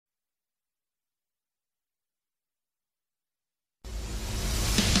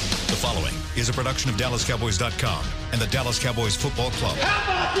following is a production of DallasCowboys.com and the Dallas Cowboys Football Club. How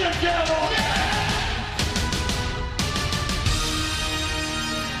about them Cowboys?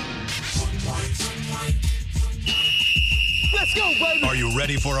 Let's go, baby. Are you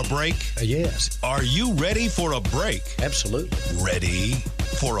ready for a break? Yes. Are you ready for a break? Absolutely. Ready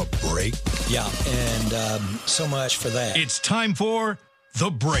for a break? Yeah, and so much for that. It's time for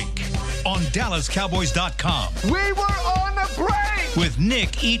The Break on DallasCowboys.com. We were on a break. With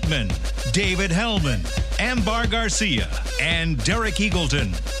Nick Eatman, David Hellman, Ambar Garcia, and Derek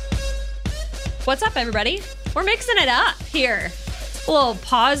Eagleton. What's up, everybody? We're mixing it up here. A little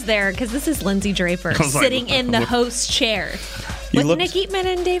pause there because this is Lindsay Draper sitting in the host chair with Nick Eatman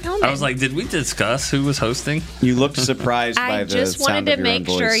and Dave Hellman. I was like, did we discuss who was hosting? You looked surprised by the sound of your own voice. I just wanted to make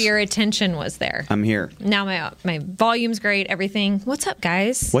sure your attention was there. I'm here. Now my volume's great, everything. What's up,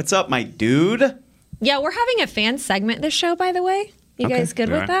 guys? What's up, my dude? Yeah, we're having a fan segment this show, by the way. You guys good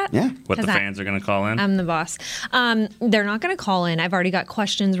with that? Yeah. What the fans are going to call in? I'm the boss. They're not going to call in. I've already got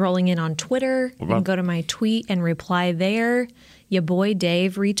questions rolling in on Twitter. You can go to my tweet and reply there. Your boy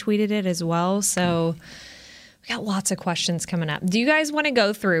Dave retweeted it as well. So we got lots of questions coming up. Do you guys want to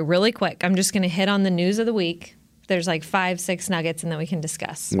go through really quick? I'm just going to hit on the news of the week. There's like 5-6 nuggets, and then we can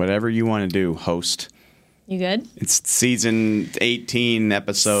discuss. Whatever you want to do, host. You good? It's season 18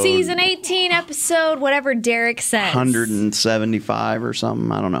 episode. Season 18 episode, whatever Derek says. 175 or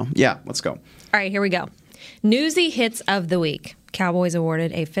something. I don't know. Yeah, let's go. All right, here we go. Newsy hits of the week. Cowboys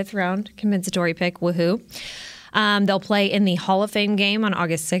awarded a 5th-round compensatory pick. Woohoo. They'll play in the Hall of Fame game on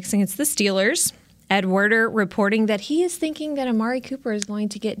August 6th against the Steelers. Ed Werder reporting that he is thinking that Amari Cooper is going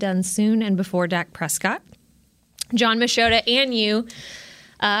to get done soon and before Dak Prescott. John Machota and you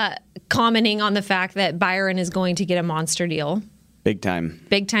commenting on the fact that Byron is going to get a monster deal. Big time.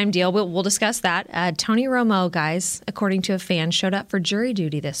 Big time deal. We'll discuss that. Tony Romo, guys, according to a fan, showed up for jury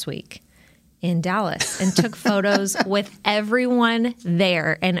duty this week in Dallas and took photos with everyone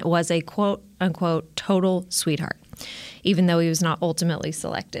there. And it was a quote unquote total sweetheart, even though he was not ultimately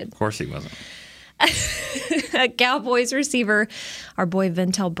selected. Of course he wasn't. A Cowboys receiver, our boy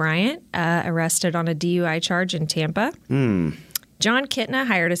Ventel Bryant, arrested on a DUI charge in Tampa. John Kitna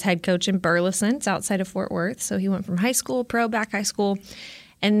hired as head coach in Burleson. It's outside of Fort Worth. So he went from high school, pro, back high school.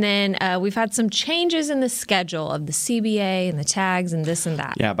 And then we've had some changes in the schedule of the CBA and the tags and this and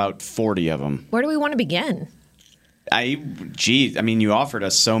that. Yeah, about 40 of them. Where do we want to begin? You offered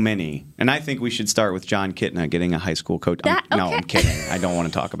us so many. And I think we should start with John Kitna getting a high school coach. No, I'm kidding. I don't want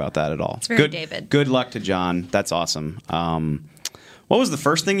to talk about that at all. It's very David. Good luck to John. That's awesome. What was the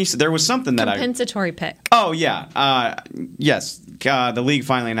first thing you said? There was something that compensatory pick. Oh, yeah. Yes. The league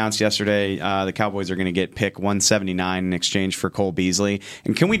finally announced yesterday the Cowboys are going to get pick 179 in exchange for Cole Beasley.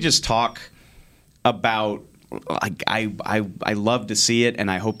 And can we just talk about I love to see it, and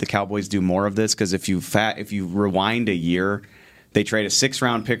I hope the Cowboys do more of this, because if you rewind a year, they trade a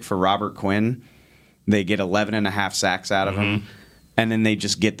 6th-round pick for Robert Quinn. They get 11.5 sacks out of him, and then they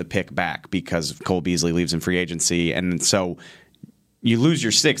just get the pick back because Cole Beasley leaves in free agency. And so you lose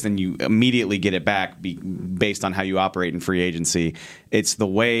your 6th and you immediately get it back based on how you operate in free agency. It's the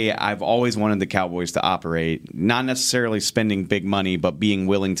way I've always wanted the Cowboys to operate, not necessarily spending big money, but being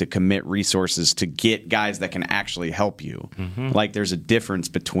willing to commit resources to get guys that can actually help you. Like there's a difference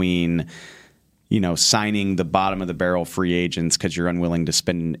between signing the bottom of the barrel free agents because you're unwilling to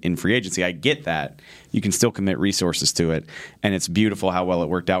spend in free agency. I get that. You can still commit resources to it, and it's beautiful how well it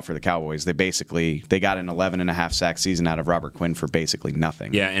worked out for the Cowboys. They got an 11.5 sack season out of Robert Quinn for basically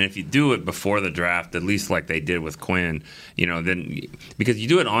nothing. Yeah, and if you do it before the draft, at least like they did with Quinn, then because you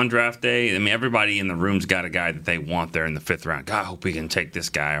do it on draft day, I mean, everybody in the room's got a guy that they want there in the 5th round. God, I hope we can take this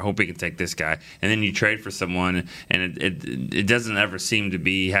guy. I hope we can take this guy. And then you trade for someone, and it doesn't ever seem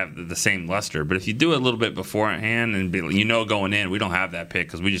to have the same luster. But if you do it a little bit beforehand and going in, we don't have that pick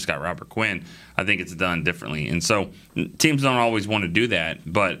because we just got Robert Quinn, I think it's done differently. And so teams don't always want to do that,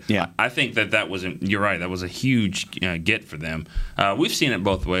 but yeah. I think that wasn't. You're right. That was a huge get for them. We've seen it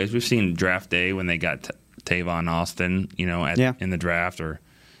both ways. We've seen draft day when they got Tavon Austin, in the draft, or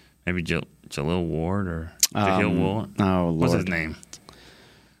maybe Jalil Ward or Jahlil Ward. Oh, Lord. What's his name?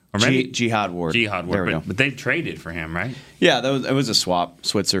 Or maybe Jihad Ward. Jihad Ward. But they traded for him, right? Yeah, it was a swap.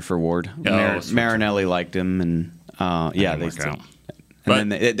 Switzer for Ward. Marinelli liked him, and they still.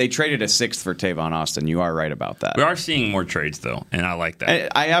 And then they traded a 6th for Tavon Austin. You are right about that. We are seeing more trades, though, and I like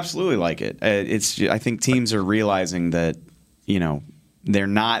that. I absolutely like it. I think teams are realizing that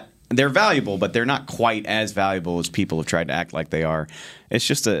they're valuable, but they're not quite as valuable as people have tried to act like they are. It's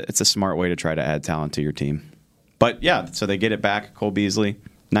just it's a smart way to try to add talent to your team. But yeah, so they get it back. Cole Beasley,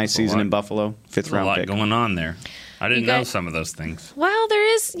 nice season in Buffalo, 5th round pick. A lot going on there. I didn't You know got- some of those things. Well,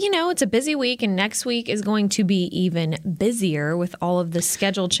 there is, it's a busy week, and next week is going to be even busier with all of the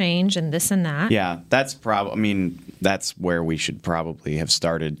schedule change and this and that. Yeah, that's that's where we should probably have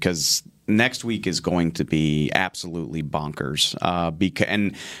started, because next week is going to be absolutely bonkers.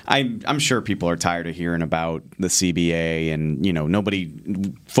 And I'm sure people are tired of hearing about the CBA,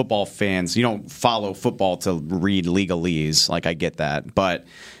 and football fans, you don't follow football to read legalese. Like, I get that, but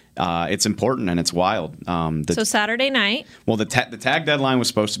it's important and it's wild. So Saturday night. Well, the tag deadline was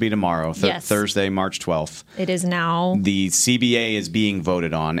supposed to be tomorrow, Yes. Thursday, March 12th. It is now. The CBA is being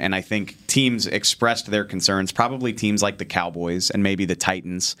voted on, and I think teams expressed their concerns, probably teams like the Cowboys and maybe the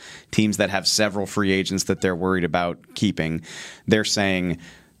Titans, teams that have several free agents that they're worried about keeping. They're saying,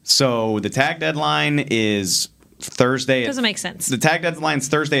 so the tag deadline is Thursday. Doesn't make sense. The tag deadline's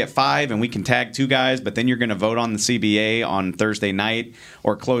Thursday at 5, and we can tag 2 guys, but then you're going to vote on the CBA on Thursday night,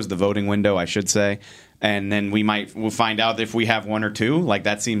 or close the voting window, I should say. And then we'll find out if we have 1 or 2. Like,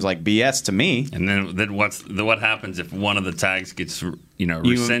 that seems like BS to me. And then what happens if one of the tags gets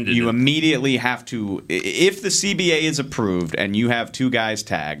rescinded? You immediately have to, if the CBA is approved and you have 2 guys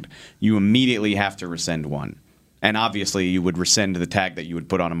tagged, you immediately have to rescind one. And obviously, you would rescind the tag that you would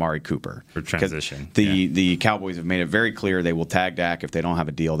put on Amari Cooper. For transition. The Cowboys have made it very clear they will tag Dak if they don't have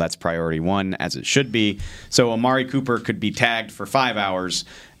a deal. That's priority 1, as it should be. So Amari Cooper could be tagged for 5 hours,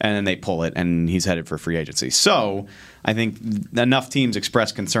 and then they pull it, and he's headed for free agency. So I think enough teams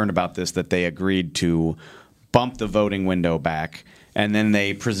expressed concern about this that they agreed to bump the voting window back. And then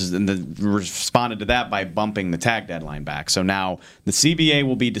they responded to that by bumping the tag deadline back. So now the CBA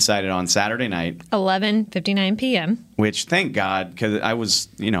will be decided on Saturday night, 11:59 p.m. Which, thank God, because I was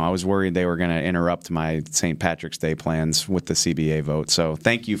worried they were going to interrupt my St. Patrick's Day plans with the CBA vote. So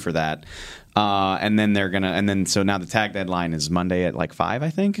thank you for that. So now the tag deadline is Monday at like 5, I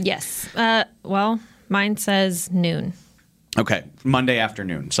think. Yes. Well, mine says noon. Okay, Monday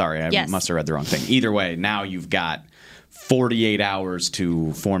afternoon. Sorry, I must have read the wrong thing. Either way, now you've got 48 hours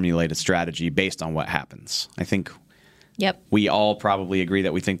to formulate a strategy based on what happens. I think Yep. we all probably agree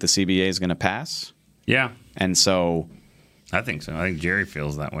that we think the CBA is going to pass. Yeah. And so I think so. I think Jerry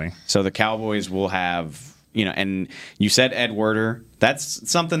feels that way. So the Cowboys will have, and you said Ed Werder. That's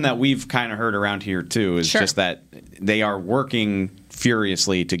something that we've kind of heard around here too, is Sure. just that they are working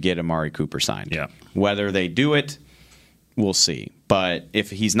furiously to get Amari Cooper signed. Yeah. Whether they do it, we'll see. But if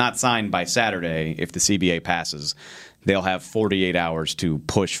he's not signed by Saturday, if the CBA passes, they'll have 48 hours to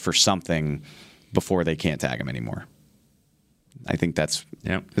push for something before they can't tag him anymore. I think that's.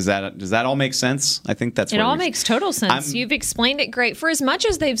 Yep. Does that all make sense? I think that's. It where all we've- makes total sense. You've explained it great. For as much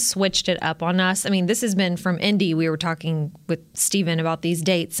as they've switched it up on us, I mean, this has been from Indy. We were talking with Steven about these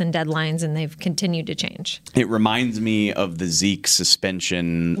dates and deadlines, and they've continued to change. It reminds me of the Zeke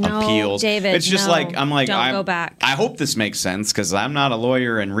suspension No, appeals. David, it's just no. don't go back. I hope this makes sense, because I'm not a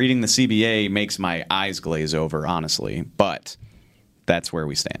lawyer, and reading the CBA makes my eyes glaze over, honestly. But that's where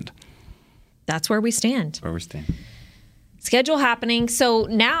we stand. That's where we stand. Where we stand. Schedule happening. So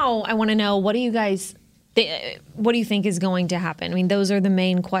now I want to know, what do you guys what do you think is going to happen? I mean, those are the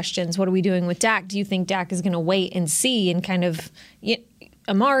main questions. What are we doing with Dak? Do you think Dak is going to wait and see and kind of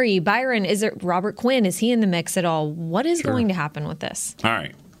Amari, Byron, is it Robert Quinn? Is he in the mix at all? What is going to happen with this? All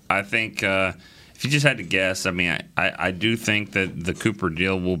right. I think if you just had to guess, I mean, I do think that the Cooper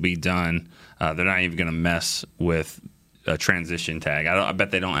deal will be done. They're not even going to mess with a transition tag. I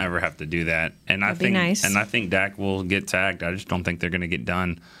bet they don't ever have to do that. And That'd be nice. I think Dak will get tagged. I just don't think they're going to get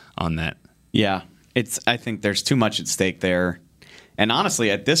done on that. Yeah, I think there's too much at stake there. And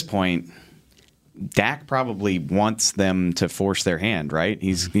honestly, at this point, Dak probably wants them to force their hand, right?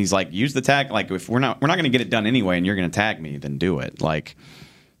 He's like, use the tag. Like, if we're not going to get it done anyway, and you're going to tag me, then do it. Like,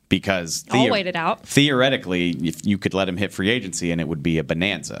 because I'll wait it out. Theoretically, if you could let him hit free agency, and it would be a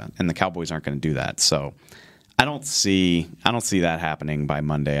bonanza, and the Cowboys aren't going to do that. So I don't see that happening by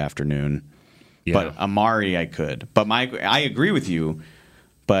Monday afternoon. Yeah. But Amari, I could. But I agree with you.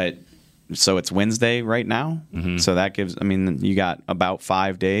 But so it's Wednesday right now. Mm-hmm. So that gives. I mean, you got about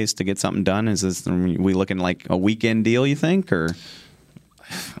 5 days to get something done. Are we looking like a weekend deal? You think, or?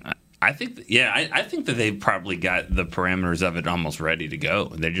 I think, I think that they've probably got the parameters of it almost ready to go.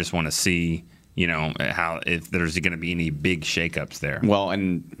 They just want to see, if there's going to be any big shakeups there. Well,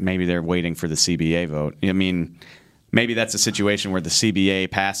 and maybe they're waiting for the CBA vote. I mean, maybe that's a situation where the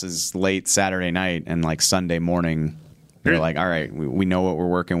CBA passes late Saturday night, and like Sunday morning, they're like, all right, we know what we're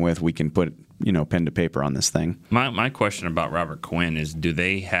working with. We can put, pen to paper on this thing. My question about Robert Quinn is, are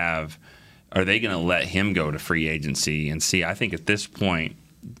they going to let him go to free agency and see? I think at this point,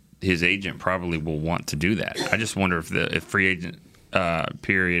 his agent probably will want to do that. I just wonder if free agent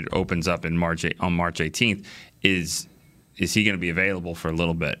period opens up on March 18th. Is he going to be available for a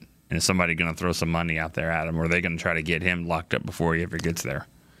little bit? And is somebody going to throw some money out there at him, or are they going to try to get him locked up before he ever gets there?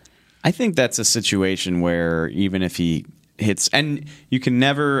 I think that's a situation where even if he hits, and you can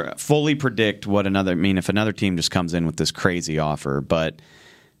never fully predict what another. I mean, if another team just comes in with this crazy offer, but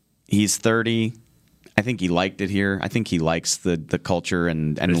he's 30. I think he liked it here. I think he likes the culture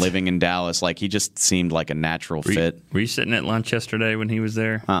and living in Dallas. Like, he just seemed like a natural fit. Were you sitting at lunch yesterday when he was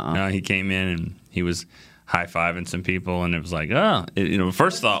there? Uh-uh. He came in and he was high-fiving some people, and it was like,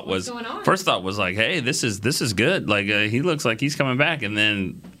 first thought was like, hey, this is good. Like, he looks like he's coming back. And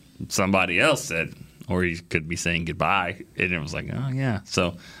then somebody else said, or he could be saying goodbye, and it was like, oh yeah.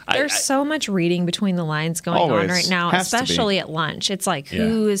 So there's so much reading between the lines going on right now, especially at lunch. It's like,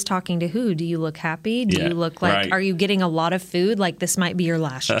 who is talking to who? Do you look happy? Do you look like, are you getting a lot of food? Like, this might be your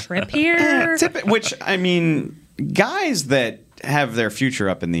last trip here. Which, I mean, guys that have their future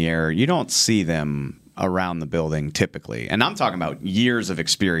up in the air, you don't see them around the building typically. And I'm talking about years of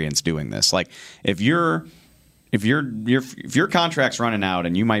experience doing this. Like, if your contract's running out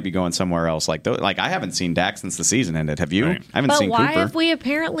and you might be going somewhere else, like I haven't seen Dak since the season ended. Have you? Right. I haven't seen Cooper. But why have we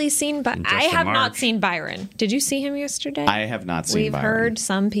apparently seen? I have not seen Byron. Did you see him yesterday? I have not seen Byron. We've heard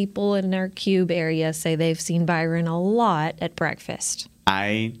some people in our Cube area say they've seen Byron a lot at breakfast.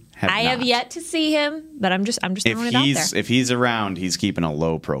 I have yet to see him, but I'm just throwing it out there. If he's around, he's keeping a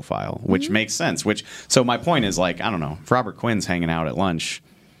low profile, which makes sense. So my point is, like, I don't know, if Robert Quinn's hanging out at lunch,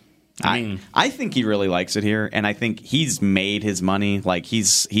 I think he really likes it here, and I think he's made his money. Like,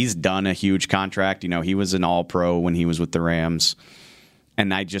 he's done a huge contract. You know, he was an All-Pro when he was with the Rams,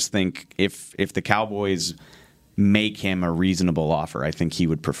 and I just think if the Cowboys make him a reasonable offer, I think he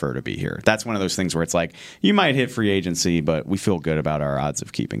would prefer to be here. That's one of those things where it's like, you might hit free agency, but we feel good about our odds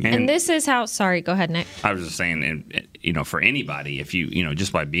of keeping him. And this is how. Sorry, go ahead, Nick. I was just saying, for anybody, if you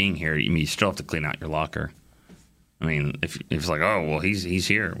just by being here, you still have to clean out your locker. I mean, if it's like, oh, well, he's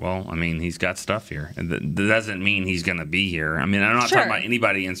here. Well, I mean, he's got stuff here. And that doesn't mean he's going to be here. I mean, I'm not talking about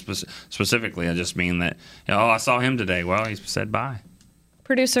anybody specifically. I just mean that, I saw him today. Well, he said bye.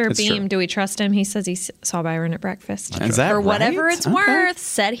 Producer Beam, do we trust him? He says he saw Byron at breakfast. Is that For right? whatever it's worth,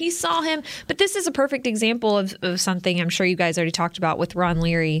 said he saw him. But this is a perfect example of something I'm sure you guys already talked about with Ron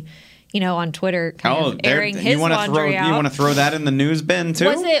Leary, on Twitter, airing his laundry out. You want to throw that in the news bin, too?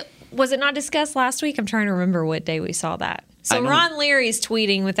 Was it not discussed last week? I'm trying to remember what day we saw that. So Ron Leary's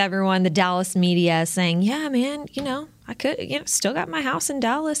tweeting with everyone, the Dallas media, saying, yeah, man, I could, still got my house in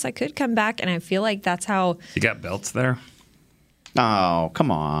Dallas. I could come back. And I feel like that's how. You got belts there? Oh,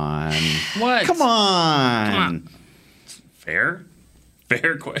 come on. What? Come on. Fair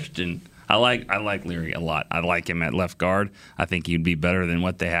question. I like Leary a lot. I like him at left guard. I think he'd be better than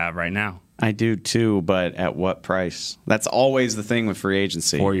what they have right now. I do too, but at what price? That's always the thing with free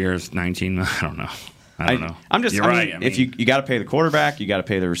agency. 4 years, 19. I don't know. You're right. If you got to pay the quarterback, you got to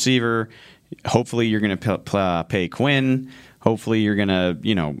pay the receiver. Hopefully, you're going to pay Quinn. Hopefully, you're going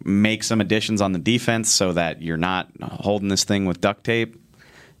to make some additions on the defense so that you're not holding this thing with duct tape.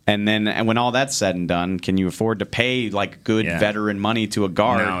 And when all that's said and done, can you afford to pay like good veteran money to a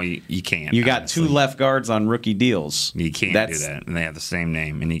guard? No, you can't. You got two left guards on rookie deals. You can't do that. And they have the same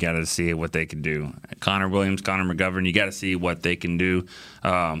name, and you got to see what they can do. Connor Williams, Connor McGovern, you got to see what they can do.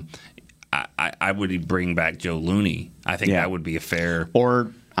 I would bring back Joe Looney. I think that would be a fair.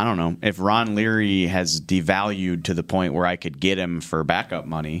 Or, I don't know, if Ron Leary has devalued to the point where I could get him for backup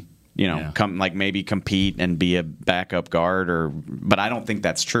money. Maybe compete and be a backup guard, but I don't think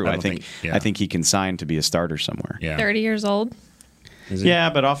that's true. I think he can sign to be a starter somewhere. Yeah. 30 years old. Yeah,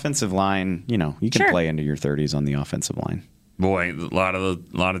 but offensive line, you can play into your 30s on the offensive line. Boy, a lot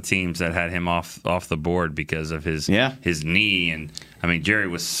of teams that had him off the board because of his knee, and I mean Jerry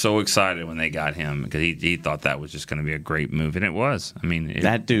was so excited when they got him because he thought that was just going to be a great move, and it was. I mean,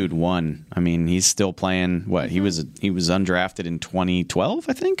 that dude won. I mean, he's still playing. What he was undrafted in 2012,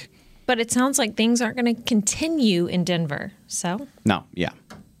 I think. But it sounds like things aren't going to continue in Denver. So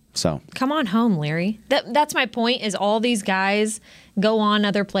come on home, Leary. That's my point. Is all these guys go on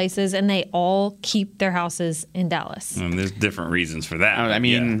other places and they all keep their houses in Dallas. There's different reasons for that. I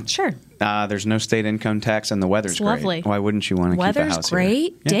mean, sure. There's no state income tax and the weather's great. Lovely. Why wouldn't you want to keep a house Weather's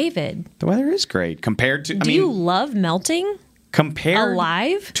great, here? David. The weather is great compared to. Do you love melting? Compared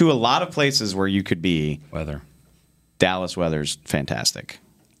alive to a lot of places where you could be. Weather. Dallas weather's fantastic.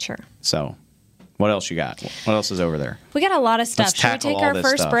 Sure. So, what else you got? What else is over there? We got a lot of stuff. Should we take our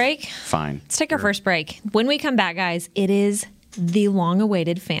first break? Fine. Let's take our first break. When we come back, guys, it is the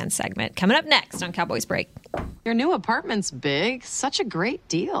long-awaited fan segment. Coming up next on Cowboys Break. Your new apartment's big. Such a great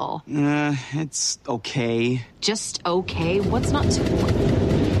deal. It's okay. Just okay? What's not to...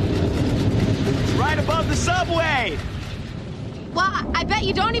 It's right above the subway! Well, I bet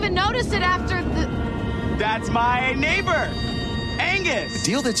you don't even notice it after the... That's my neighbor, Angus! A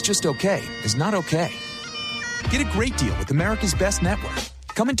deal that's just okay is not okay. Get a great deal with America's Best Network.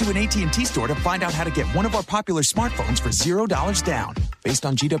 Come into an AT&T store to find out how to get one of our popular smartphones for $0 down. Based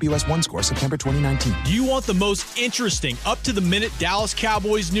on GWS 1 score, September 2019. Do you want the most interesting, up-to-the-minute Dallas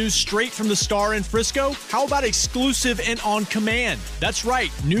Cowboys news straight from the Star in Frisco? How about exclusive and on command? That's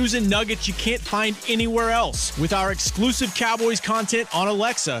right, news and nuggets you can't find anywhere else. With our exclusive Cowboys content on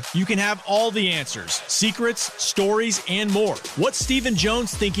Alexa, you can have all the answers, secrets, stories, and more. What's Stephen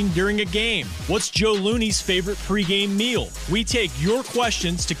Jones thinking during a game? What's Joe Looney's favorite pregame meal? We take your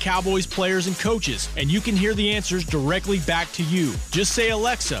questions to Cowboys players and coaches, and you can hear the answers directly back to you. Just say,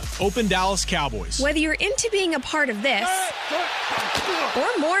 Alexa, open Dallas Cowboys. Whether you're into being a part of this or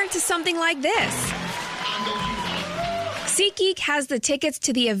more into something like this, SeatGeek has the tickets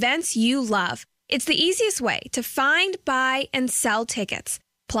to the events you love. It's the easiest way to find, buy, and sell tickets.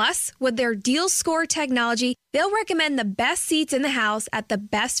 Plus, with their Deal Score technology, they'll recommend the best seats in the house at the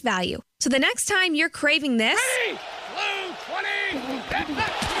best value. So the next time you're craving this... Hey! Blue 20!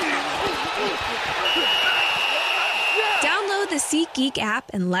 Download the SeatGeek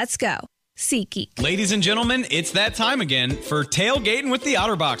app and let's go. SeatGeek. Ladies and gentlemen, it's that time again for Tailgating with the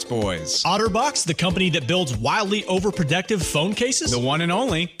OtterBox Boys. OtterBox, the company that builds wildly overprotective phone cases? The one and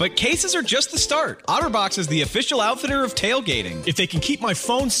only. But cases are just the start. OtterBox is the official outfitter of tailgating. If they can keep my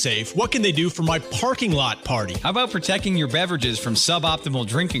phone safe, what can they do for my parking lot party? How about protecting your beverages from suboptimal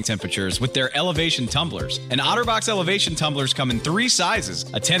drinking temperatures with their elevation tumblers? And OtterBox elevation tumblers come in 3 sizes: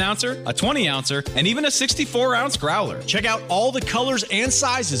 a 10-ouncer, a 20-ouncer, and even a 64-ounce growler. Check out all the colors and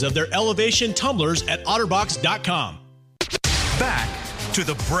sizes of their elevation tumblers at otterbox.com. Back to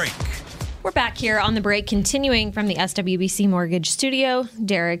the break. We're back here on the break, continuing from the SWBC Mortgage Studio.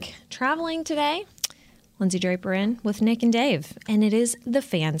 Derek traveling today. Lindsay Draper in with Nick and Dave. And it is the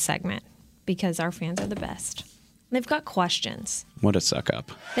fan segment because our fans are the best. They've got questions. What a suck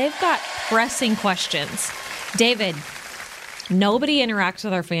up. They've got pressing questions. David, nobody interacts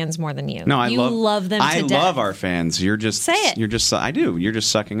with our fans more than you. No, I love them to death. I love our fans. You're just say it. I do. You're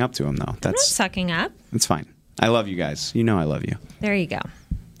just sucking up to them, though. I'm not sucking up. It's fine. I love you guys. You know I love you. There you go.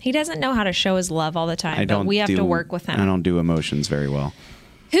 He doesn't know how to show his love all the time, but we have to work with him. I don't do emotions very well.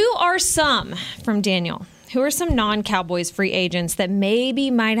 Who are some, from Daniel, who are some non-Cowboys free agents that maybe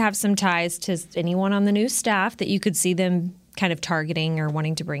might have some ties to anyone on the new staff that you could see them kind of targeting or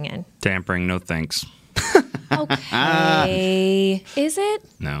wanting to bring in? Tampering, no thanks. Okay. Is it?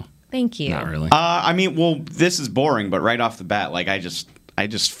 No. Thank you. Not really. I mean, well, this is boring, but right off the bat, like I just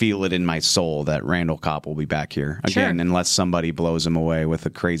feel it in my soul that Randall Kopp will be back here again, unless somebody blows him away with a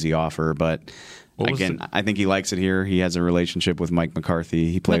crazy offer. But again, I think he likes it here. He has a relationship with Mike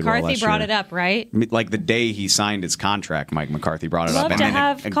McCarthy. He played well last year. McCarthy brought it up, right? Like the day he signed his contract, Mike McCarthy brought it Love up. to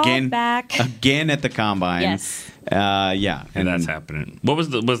have called back Again at the combine. Yes. Yeah. And that's happening. What was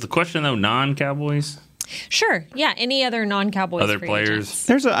the question though? Non-Cowboys? Sure. Yeah. Any other non-Cowboys Other free players? agents?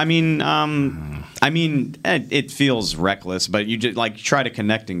 There's it feels reckless, but you just like try to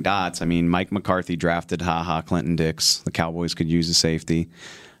connecting dots. I mean, Mike McCarthy drafted Clinton Dix. The Cowboys could use a safety.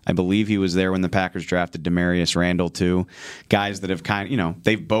 I believe he was there when the Packers drafted Demarius Randall too. Guys that have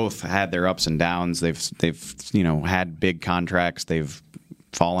they've both had their ups and downs. They've had big contracts. They've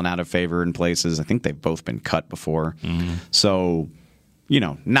fallen out of favor in places. I think they've both been cut before. Mm-hmm. So,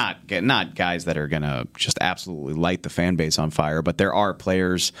 not guys that are going to just absolutely light the fan base on fire, but there are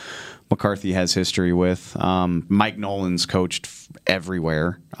players McCarthy has history with. Mike Nolan's coached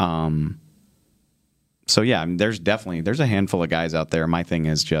everywhere. So yeah, I mean, there's a handful of guys out there. My thing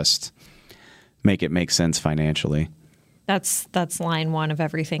is just make it make sense financially. That's line one of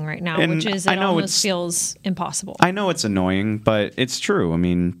everything right now, which is it almost feels impossible. I know it's annoying, but it's true. I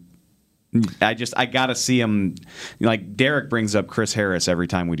mean, I gotta see him. Like Derek brings up Chris Harris every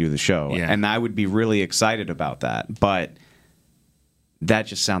time we do the show, and I would be really excited about that, but that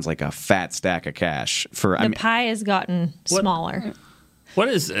just sounds like a fat stack of cash. Pie has gotten smaller. What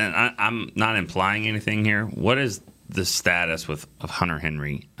is? And I'm not implying anything here. What is the status of Hunter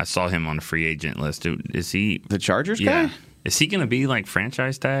Henry? I saw him on the free agent list. Is he the Chargers guy? Is he going to be like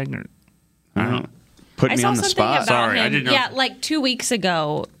franchise tag? Or, I don't know. Put me on the spot. Sorry, I didn't know. Yeah, like 2 weeks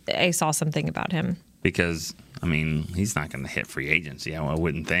ago, I saw something about him. Because, I mean, he's not going to hit free agency. I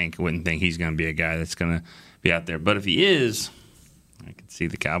wouldn't think. He's going to be a guy that's going to be out there. But if he is, I could see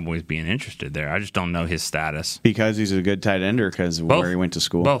the Cowboys being interested there. I just don't know his status. Because he's a good tight end or because where he went to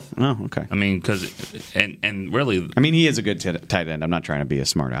school? Both. Oh, okay. I mean, because and really, I mean, he is a good tight end. I'm not trying to be a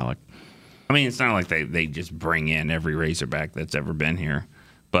smart aleck. I mean, it's not like they just bring in every Razorback that's ever been here,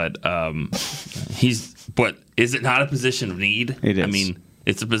 but But is it not a position of need? It is. I mean,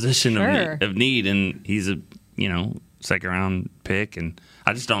 it's a position Sure. of need, and he's a second round pick, and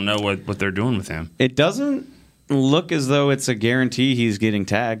I just don't know what they're doing with him. It doesn't look as though it's a guarantee he's getting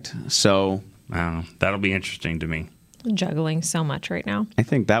tagged. So I don't know. That'll be interesting to me. Juggling so much right now. I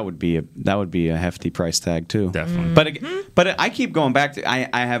think that would be a hefty price tag too. Definitely. But I keep going back to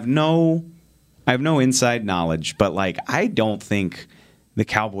I have no inside knowledge, but like I don't think the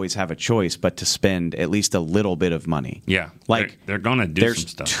Cowboys have a choice but to spend at least a little bit of money. Yeah, like they're going to do there's some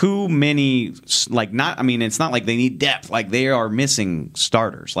stuff. too many. Like not. I mean, it's not like they need depth. Like they are missing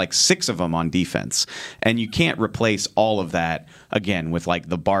starters, like 6 of them on defense, and you can't replace all of that again with like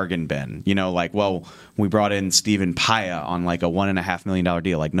the bargain bin. Like we brought in Stephen Paya on like a $1.5 million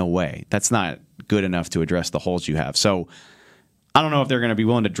deal. Like no way, that's not good enough to address the holes you have. So. I don't know if they're going to be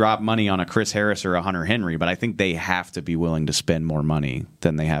willing to drop money on a Chris Harris or a Hunter Henry, but I think they have to be willing to spend more money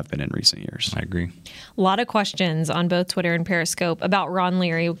than they have been in recent years. I agree. A lot of questions on both Twitter and Periscope about Ron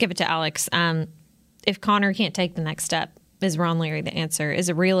Leary. We'll give it to Alex. If Connor can't take the next step, is Ron Leary the answer? Is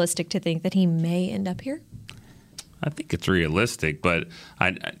it realistic to think that he may end up here? I think it's realistic, but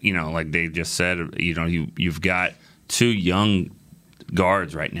like Dave just said, you've got 2 young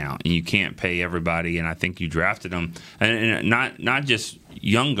guards right now, and you can't pay everybody. And I think you drafted them, and not just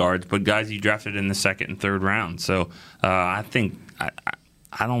young guards, but guys you drafted in the 2nd and 3rd round. So I think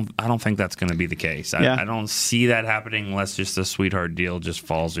I don't think that's going to be the case. I don't see that happening unless just a sweetheart deal just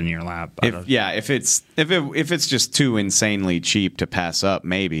falls in your lap. If it's just too insanely cheap to pass up,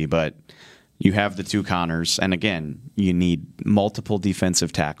 maybe. But you have the 2 Connors, and again, you need multiple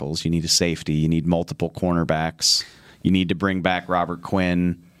defensive tackles. You need a safety. You need multiple cornerbacks. You need to bring back Robert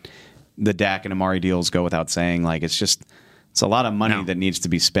Quinn. The Dak and Amari deals go without saying. Like it's a lot of money that needs to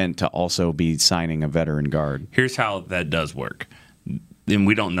be spent to also be signing a veteran guard. Here's how that does work. And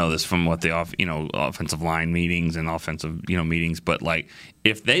we don't know this from what the offensive line meetings and offensive meetings, but like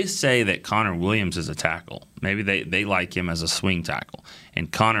if they say that Connor Williams is a tackle, maybe they like him as a swing tackle,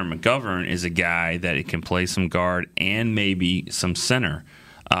 and Connor McGovern is a guy that can play some guard and maybe some center.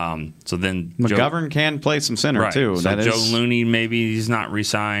 So then McGovern can play some center too. So Joe Looney, maybe he's not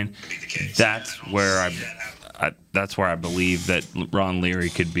re-signed. That's where I believe that Ron Leary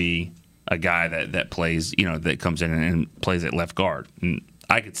could be a guy that plays, that comes in and plays at left guard. And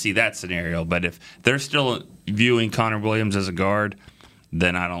I could see that scenario. But if they're still viewing Connor Williams as a guard,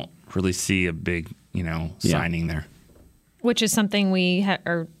 then I don't really see a big, signing there. Which is something we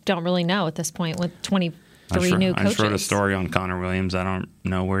don't really know at this point with 23 new coaches. I just wrote a story on Connor Williams. I don't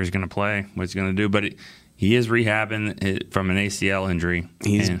know where he's going to play, what he's going to do, but he is rehabbing from an ACL injury.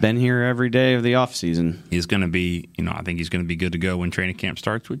 He's been here every day of the offseason. He's going to be, I think he's going to be good to go when training camp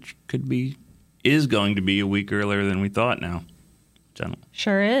starts, which is going to be a week earlier than we thought now.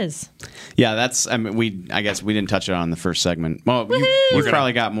 Sure is. Yeah, I guess we didn't touch it on the first segment. Well, we've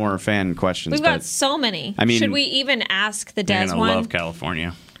probably got more fan questions. We've got so many. Should we even ask the Des one? I love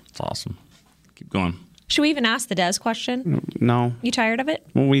California. It's awesome. Keep going. Should we even ask the Des question? No. You tired of it?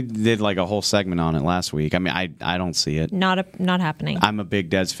 Well, we did like a whole segment on it last week. I mean, I don't see it. Not happening. I'm a big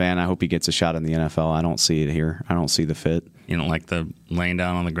Des fan. I hope he gets a shot in the NFL. I don't see it here. I don't see the fit. You don't like the laying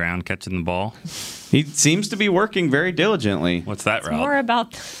down on the ground catching the ball? He seems to be working very diligently. What's that, Rob? More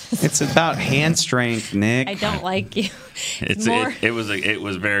about. It's about hand strength, Nick. I don't like you. It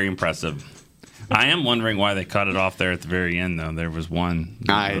was very impressive. I am wondering why they cut it off there at the very end, though. There was one.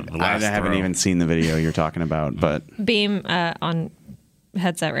 I haven't even seen the video you're talking about, but Beam on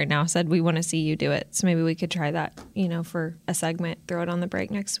headset right now said we want to see you do it, so maybe we could try that. For a segment, throw it on the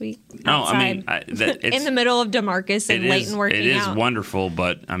break next week. No, outside, in the middle of DeMarcus and Leighton working out. It is wonderful,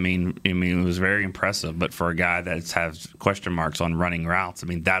 but I mean, it was very impressive. But for a guy that has question marks on running routes, I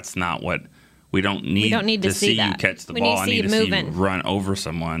mean, that's not what. We don't need to see you catch the ball. I need to see you run over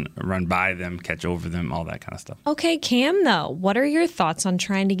someone, run by them, catch over them, all that kind of stuff. Okay, Cam, though, what are your thoughts on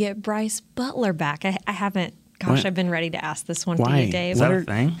trying to get Bryce Butler back? I haven't. Gosh, what? I've been ready to ask this one to you, Dave. Is that a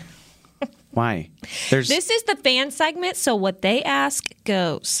thing? Why? This is the fan segment, so what they ask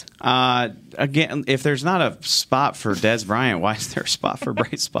goes. Again, if there's not a spot for Des Bryant, why is there a spot for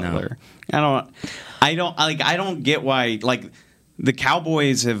Bryce Butler? No. I don't get why. Like the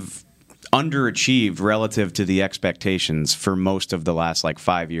Cowboys have underachieved relative to the expectations for most of the last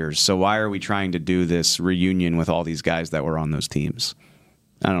 5 years. So why are we trying to do this reunion with all these guys that were on those teams?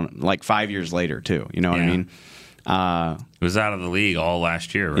 I don't know, 5 years later too. You know what I mean? He was out of the league all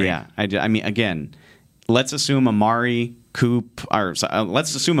last year, right? Yeah. I mean, again, let's assume Amari Cooper,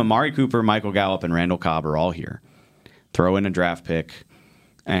 Michael Gallup, and Randall Cobb are all here. Throw in a draft pick.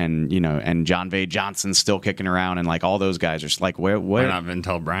 And and John Vay Johnson's still kicking around, and like all those guys are just like, where? Why not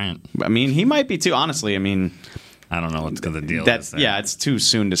Ventel Bryant? I mean, he might be too. Honestly, I mean, I don't know what's the deal. It's too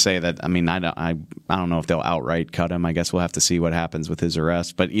soon to say that. I mean, I don't know if they'll outright cut him. I guess we'll have to see what happens with his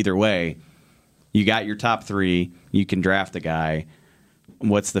arrest. But either way, you got your top 3. You can draft a guy.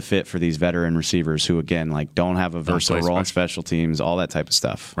 What's the fit for these veteran receivers who, again, like don't have a versatile role in special teams, all that type of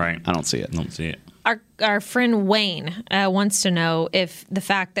stuff? Right. I don't see it. Our friend Wayne wants to know if the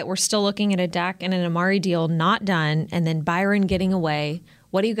fact that we're still looking at a Dak and an Amari deal not done, and then Byron getting away,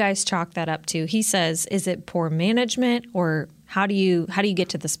 what do you guys chalk that up to? He says, is it poor management, or how do you get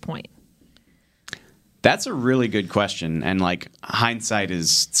to this point? That's a really good question, and like hindsight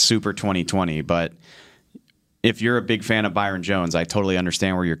is super 2020. But if you're a big fan of Byron Jones, I totally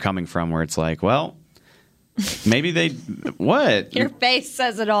understand where you're coming from. Where it's like, well. Maybe they what? Your face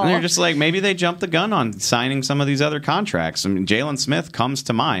says it all. And they're just like, maybe they jumped the gun on signing some of these other contracts. I mean, Jalen Smith comes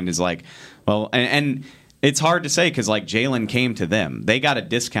to mind. Is like, well, and it's hard to say because like Jalen came to them. They got a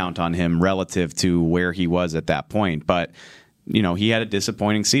discount on him relative to where he was at that point. But he had a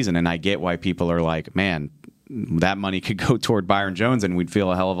disappointing season, and I get why people are like, man, that money could go toward Byron Jones, and we'd feel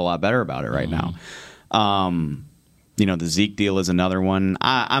a hell of a lot better about it right now. The Zeke deal is another one.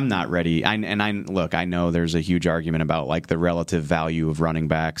 I'm not ready. I know there's a huge argument about like the relative value of running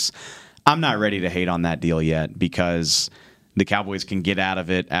backs. I'm not ready to hate on that deal yet because the Cowboys can get out of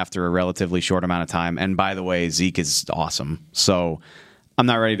it after a relatively short amount of time. And by the way, Zeke is awesome. So I'm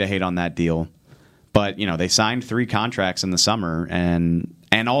not ready to hate on that deal. But, they signed 3 contracts in the summer and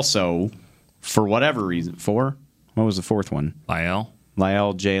also for whatever reason, 4? What was the 4th one?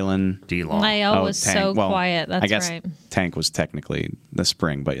 Lyle, Jalen, D-Law. Lyle was Tank. so quiet. That's I guess right. Tank was technically the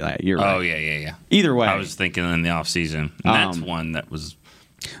spring, but you're right. Oh, yeah. Either way. I was thinking in the offseason. That's one that was...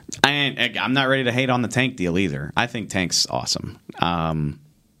 I'm not ready to hate on the Tank deal either. I think Tank's awesome. Saw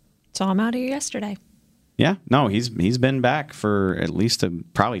him out here yesterday. Yeah. No, he's been back for at least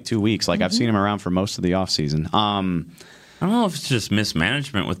probably 2 weeks. Like, I've seen him around for most of the offseason. I don't know if it's just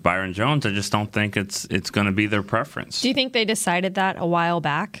mismanagement with Byron Jones. I just don't think it's going to be their preference. Do you think they decided that a while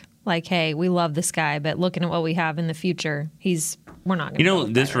back? Like, hey, we love this guy, but looking at what we have in the future, we're not going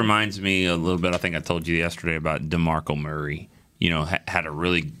to. This reminds me a little bit. I think I told you yesterday about DeMarco Murray. Had a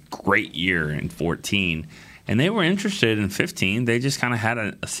really great year in 2014, and they were interested in 2015. They just kind of had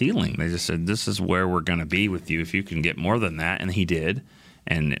a ceiling. They just said, "This is where we're going to be with you if you can get more than that," and he did.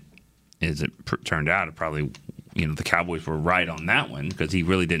 And as it turned out, it probably. The Cowboys were right on that one because he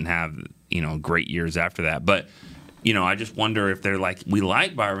really didn't have, great years after that. But, I just wonder if they're like, we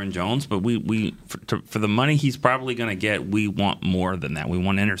like Byron Jones, but we for the money he's probably going to get, we want more than that. We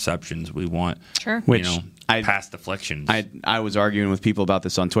want interceptions. We want, pass deflections. I was arguing with people about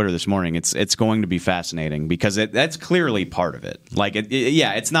this on Twitter this morning. It's going to be fascinating because that's clearly part of it. Like,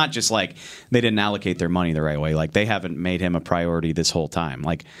 it's not just like they didn't allocate their money the right way. Like, they haven't made him a priority this whole time.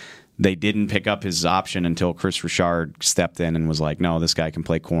 Like, they didn't pick up his option until Chris Richard stepped in and was like, no, this guy can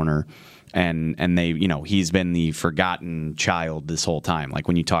play corner. And they, he's been the forgotten child this whole time. Like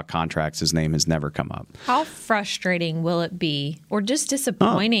when you talk contracts, his name has never come up. How frustrating will it be or just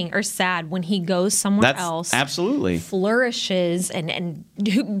disappointing or sad when he goes somewhere else? Absolutely. Flourishes and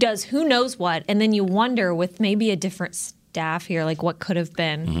who knows what. And then you wonder with maybe a different staff here, like what could have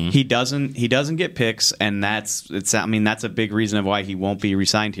been. Mm-hmm. He doesn't get picks, and that's a big reason of why he won't be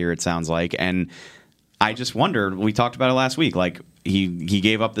re-signed here, it sounds like. And I just wondered, we talked about it last week, like he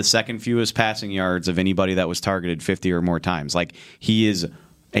gave up the second fewest passing yards of anybody that was targeted 50 or more times. Like, he is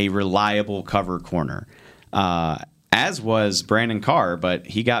a reliable cover corner. As was Brandon Carr, but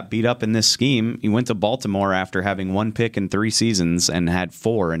he got beat up in this scheme. He went to Baltimore after having 1 pick in 3 seasons and had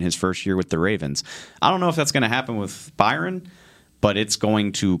 4 in his first year with the Ravens. I don't know if that's going to happen with Byron, but it's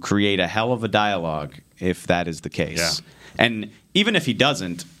going to create a hell of a dialogue if that is the case. Yeah. And even if he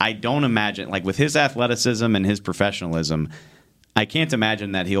doesn't, I don't imagine, like with his athleticism and his professionalism, I can't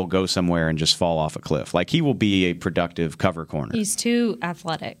imagine that he'll go somewhere and just fall off a cliff. Like, he will be a productive cover corner. He's too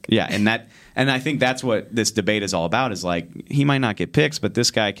athletic. Yeah, and I think that's what this debate is all about, is like, he might not get picks, but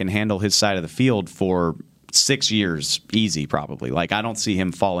this guy can handle his side of the field for 6 years easy, probably. Like, I don't see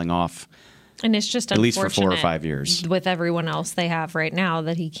him falling off. And it's just at least for 4 or 5 years with everyone else they have right now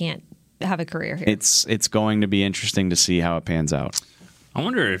that he can't have a career here. It's going to be interesting to see how it pans out. I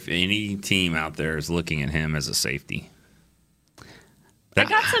wonder if any team out there is looking at him as a safety. I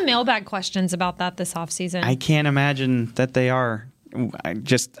got some mailbag questions about that this offseason. I can't imagine that they are.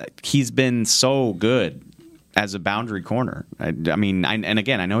 He's been so good as a boundary corner. I mean, and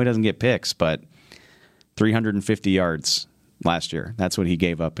again, I know he doesn't get picks, but 350 yards last year. That's what he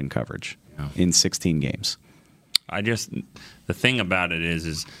gave up in coverage in 16 games. The thing about it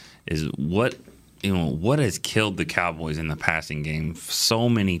is what has killed the Cowboys in the passing game so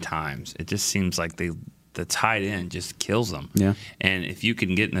many times. It just seems like the tight end just kills them. Yeah. And if you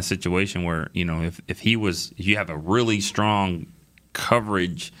can get in a situation where, if you have a really strong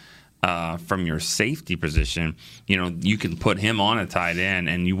coverage from your safety position, you can put him on a tight end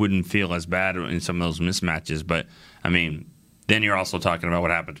and you wouldn't feel as bad in some of those mismatches. But, I mean, then you're also talking about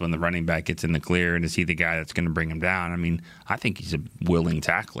what happens when the running back gets in the clear, and is he the guy that's going to bring him down? I mean, I think he's a willing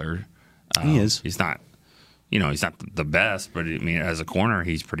tackler. He is. He's not, he's not the best, but I mean, as a corner,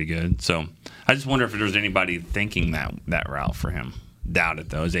 he's pretty good. So I just wonder if there was anybody thinking that route for him. Doubt it,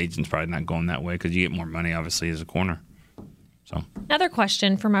 though. His agent's probably not going that way because you get more money, obviously, as a corner. So another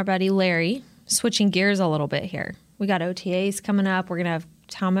question from our buddy Larry, switching gears a little bit here. We got OTAs coming up. We're going to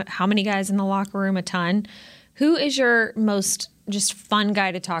have how many guys in the locker room? A ton. Who is your most just fun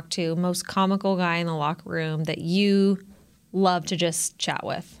guy to talk to, most comical guy in the locker room that you love to just chat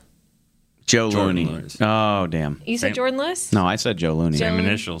with? Joe Jordan Looney. Lewis. Oh, damn. You said Jordan Lewis? No, I said Joe Looney. Same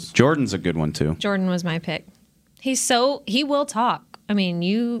initials. Jordan's a good one, too. Jordan was my pick. He will talk. I mean,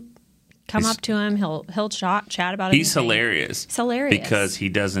 you come up to him, he'll chat about it. He's hilarious. It's hilarious. Because he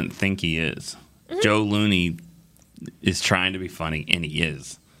doesn't think he is. Mm-hmm. Joe Looney is trying to be funny, and he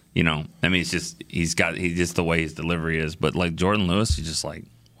is. I mean, it's just he's just the way his delivery is. But like Jordan Lewis, he's just like,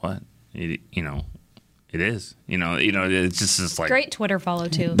 what? It is. It's just like great Twitter follow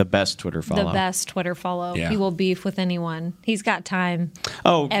too. The best Twitter follow. The best Twitter follow. Yeah. He will beef with anyone. He's got time.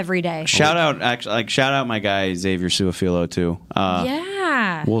 Every day. Shout out my guy Xavier Suafilo too.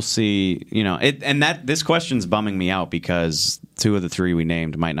 Yeah. We'll see. This question's bumming me out because 2 of the 3 we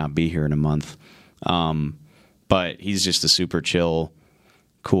named might not be here in a month. But he's just a super chill,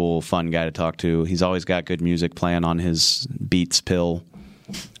 cool, fun guy to talk to. He's always got good music playing on his Beats pill.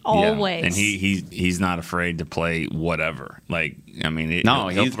 Always. Yeah. And he's not afraid to play whatever. Like, I mean,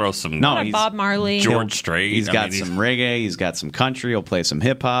 he'll throw some. Bob Marley, George Strait. He's got some reggae. He's got some country. He'll play some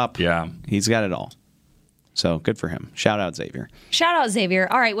hip hop. Yeah, he's got it all. So good for him. Shout out Xavier. Shout out Xavier.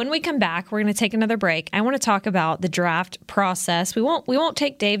 All right, when we come back, we're going to take another break. I want to talk about the draft process. We won't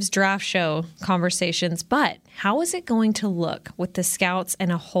take Dave's draft show conversations, but how is it going to look with the scouts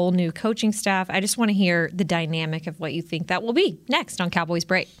and a whole new coaching staff? I just want to hear the dynamic of what you think that will be next on Cowboys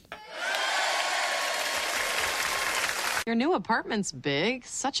Break. Your new apartment's big.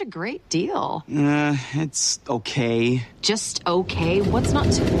 Such a great deal. It's okay. Just okay? What's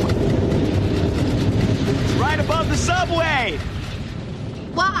not to... Right above the subway!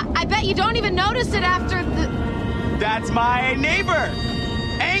 Well, I bet you don't even notice it after the... That's my neighbor,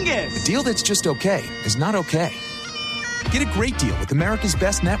 Angus! A deal that's just okay is not okay. Get a great deal with America's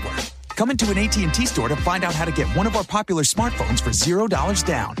Best Network. Come into an AT&T store to find out how to get one of our popular smartphones for $0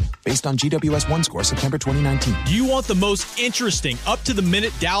 down. Based on GWS 1 score September 2019. Do you want the most interesting,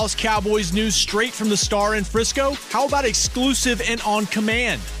 up-to-the-minute Dallas Cowboys news straight from the Star in Frisco? How about exclusive and on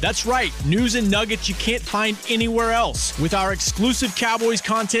command? That's right, news and nuggets you can't find anywhere else. With our exclusive Cowboys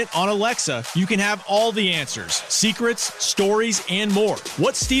content on Alexa, you can have all the answers, secrets, stories, and more.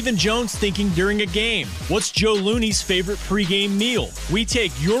 What's Stephen Jones thinking during a game? What's Joe Looney's favorite pregame meal? We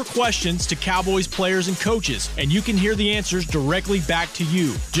take your questions to Cowboys players and coaches, and you can hear the answers directly back to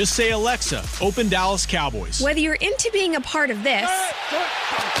you. Just say, Alexa, open Dallas Cowboys. Whether you're into being a part of this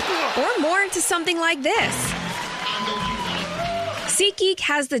or more into something like this, SeatGeek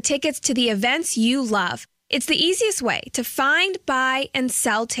has the tickets to the events you love. It's the easiest way to find, buy, and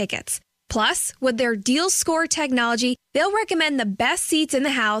sell tickets. Plus, with their Deal Score technology, they'll recommend the best seats in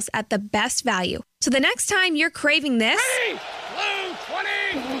the house at the best value. So the next time you're craving this... Hey, Blue 20!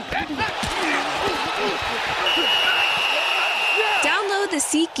 Download the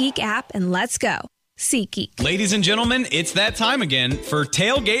SeatGeek app and let's go. SeatGeek. Ladies and gentlemen, it's that time again for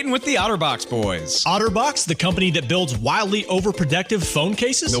Tailgating with the OtterBox Boys. OtterBox, the company that builds wildly overprotective phone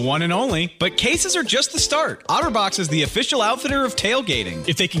cases? The one and only. But cases are just the start. OtterBox is the official outfitter of tailgating.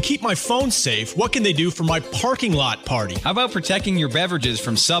 If they can keep my phone safe, what can they do for my parking lot party? How about protecting your beverages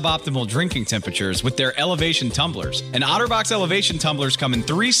from suboptimal drinking temperatures with their elevation tumblers? And OtterBox elevation tumblers come in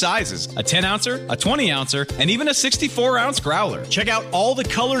 3 sizes: a 10-ouncer, a 20-ouncer, and even a 64-ounce growler. Check out all the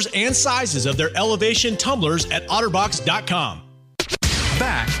colors and sizes of their elevation tumblers at otterbox.com.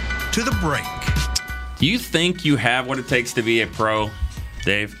 Back to the break. Do you think you have what it takes to be a pro,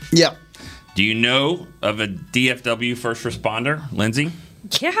 Dave? Yep. Do you know of a DFW first responder, Lindsay?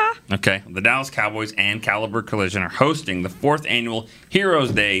 Yeah. Okay. The Dallas Cowboys and Caliber Collision are hosting the 4th annual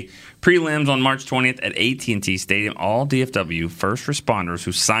Heroes Day prelims on March 20th at AT&T Stadium. All DFW first responders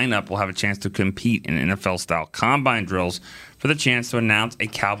who sign up will have a chance to compete in NFL-style combine drills for the chance to announce a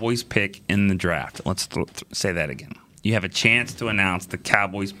Cowboys pick in the draft. Let's say that again. You have a chance to announce the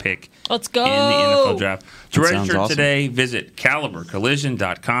Cowboys pick Let's go. in the NFL draft. To That register sounds awesome. today, visit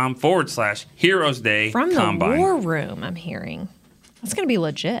calibercollision.com/Heroes Day From the Combine. war room, I'm hearing. That's going to be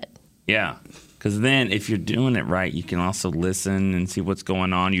legit. Yeah. Because then if you're doing it right, you can also listen and see what's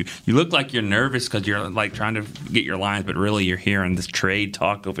going on. You look like you're nervous because you're like trying to get your lines, but really you're hearing this trade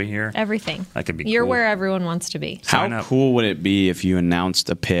talk over here. Everything. That could be You're cool. where everyone wants to be. Sign How up. cool would it be if you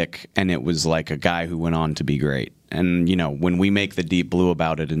announced a pick and it was like a guy who went on to be great? And, you know, when we make the Deep Blue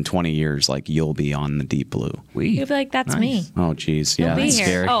about it in 20 years, like, you'll be on the Deep Blue. You'll be like, that's me. Oh, geez. You'll Yeah, be that's here.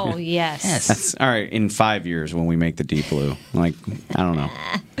 scary. Oh, yes. That's all right. In 5 years when we make the Deep Blue. Like, I don't know.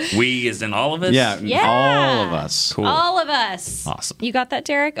 We is in all of us? Yeah, Yeah. all of us. Cool. All of us. Awesome. You got that,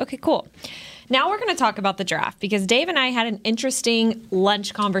 Derek? Okay, cool. Now we're going to talk about the draft because Dave and I had an interesting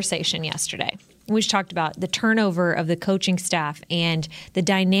lunch conversation yesterday. We talked about the turnover of the coaching staff and the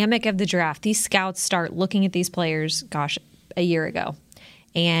dynamic of the draft. These scouts start looking at these players, a year ago.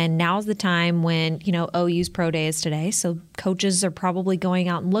 And now's the time when, OU's pro day is today. So coaches are probably going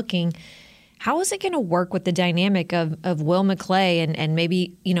out and looking. How is it going to work with the dynamic of Will McClay and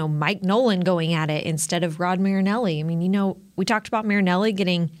maybe, Mike Nolan going at it instead of Rod Marinelli? I mean, we talked about Marinelli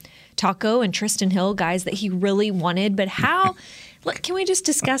getting Taco and Tristan Hill, guys that he really wanted. But how? Look, can we just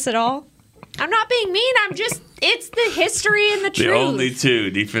discuss it all? I'm not being mean. It's the history and the truth. The only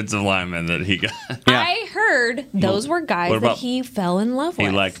 2 defensive linemen that he got. I heard those were guys What that about- he fell in love He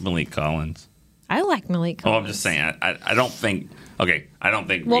with. liked Malik Collins. I like Malik Oh, Collins. I'm just saying. I don't think. Okay, I don't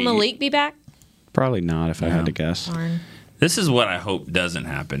think. Will Malik be back? Probably not, if I had to guess. Darn. This is what I hope doesn't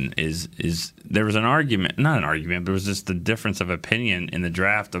happen. Is there was an argument, not an argument, but it was just the difference of opinion in the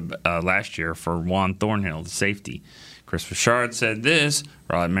draft of last year for Juan Thornhill, the safety. Chris Richard said this.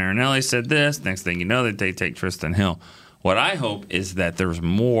 Rod Marinelli said this. Next thing you know, that they take Tristan Hill. What I hope is that there's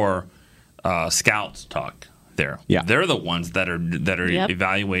more scouts talk there. Yeah. They're the ones that are Yep.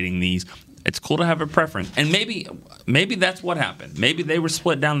 evaluating these. It's cool to have a preference, and maybe that's what happened. Maybe they were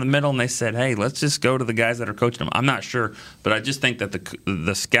split down the middle, and they said, "Hey, let's just go to the guys that are coaching them." I'm not sure, but I just think that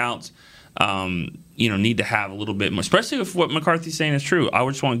the scouts, need to have a little bit more, especially if what McCarthy's saying is true. I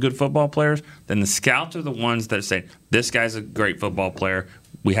just want good football players. Then the scouts are the ones that say, "This guy's a great football player.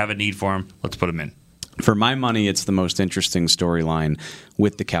 We have a need for him. Let's put him in." For my money, it's the most interesting storyline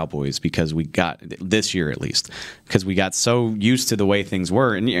with the Cowboys because we got, this year at least, because we got so used to the way things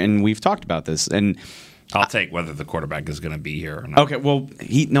were. And we've talked about this. And I'll take whether the quarterback is going to be here or not. okay, well,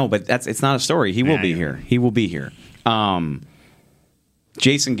 but it's not a story. He will be here. He will be here.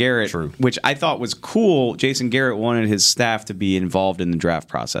 Jason Garrett, which I thought was cool. Jason Garrett wanted his staff to be involved in the draft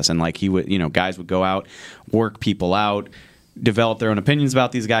process, and like he would, guys would go out, work people out, develop their own opinions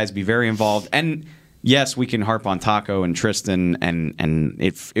about these guys, be very involved. And yes, we can harp on Taco and Tristan, and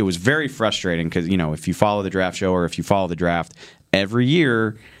it was very frustrating because if you follow the draft show or if you follow the draft every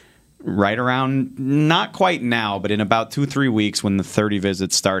year. Right around, not quite now, but in about 2-3 weeks when the 30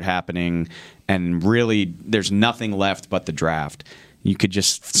 visits start happening and really there's nothing left but the draft, you could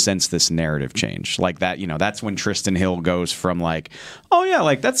just sense this narrative change. Like that, that's when Tristan Hill goes from like, oh yeah,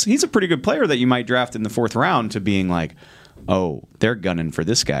 like he's a pretty good player that you might draft in the 4th round to being like, oh, they're gunning for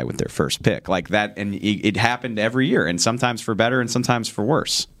this guy with their first pick. Like that, and it happened every year, and sometimes for better and sometimes for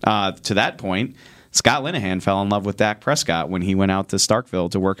worse. To that point, Scott Linehan fell in love with Dak Prescott when he went out to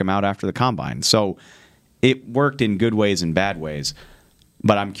Starkville to work him out after the combine. So it worked in good ways and bad ways.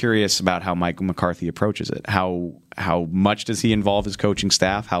 But I'm curious about how Mike McCarthy approaches it. How much does he involve his coaching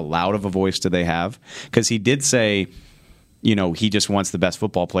staff? How loud of a voice do they have? Because he did say, he just wants the best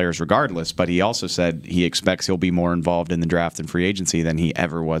football players regardless. But he also said he expects he'll be more involved in the draft and free agency than he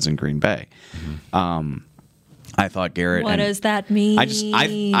ever was in Green Bay. Mm-hmm. I thought Garrett. What does that mean?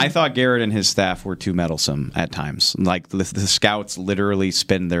 I thought Garrett and his staff were too meddlesome at times. Like the scouts literally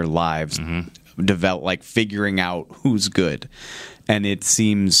spend their lives figuring out who's good, and it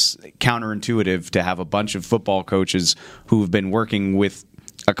seems counterintuitive to have a bunch of football coaches who have been working with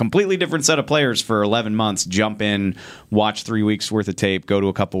a completely different set of players for 11 months jump in, watch 3 weeks worth of tape, go to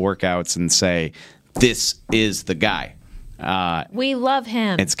a couple workouts, and say this is the guy. We love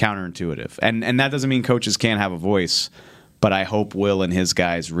him. It's counterintuitive. And that doesn't mean coaches can't have a voice, but I hope Will and his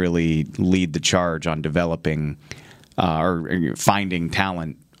guys really lead the charge on developing or finding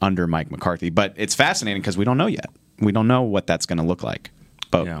talent under Mike McCarthy. But it's fascinating because we don't know yet. We don't know what that's going to look like.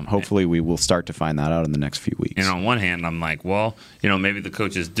 But hopefully we will start to find that out in the next few weeks. And on one hand, I'm like, well, maybe the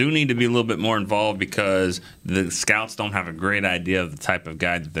coaches do need to be a little bit more involved because the scouts don't have a great idea of the type of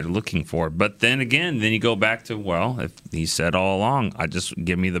guy that they're looking for. But then again, you go back to, well, if he said all along, just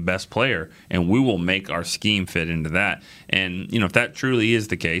give me the best player, and we will make our scheme fit into that. And, if that truly is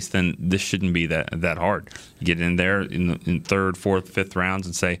the case, then this shouldn't be that hard. You get in there in third, fourth, fifth rounds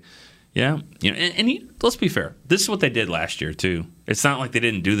and say, yeah, let's be fair. This is what they did last year too. It's not like they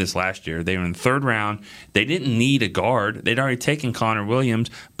didn't do this last year. They were in the third round. They didn't need a guard. They'd already taken Connor Williams,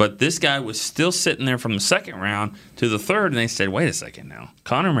 but this guy was still sitting there from the second round to the third, and they said, wait a second now.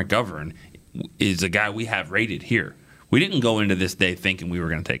 Connor McGovern is a guy we have rated here. We didn't go into this day thinking we were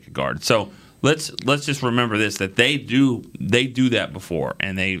going to take a guard. So let's just remember this, that they do that before,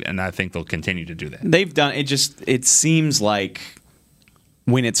 and I think they'll continue to do that. They've done it. It seems like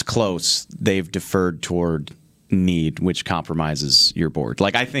when it's close, they've deferred toward need, which compromises your board.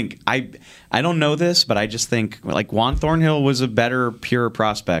 Like, I think I don't know this, but I just think like Juan Thornhill was a better pure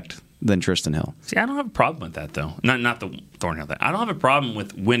prospect than Tristan Hill. See, I don't have a problem with that though. Not the Thornhill thing. I don't have a problem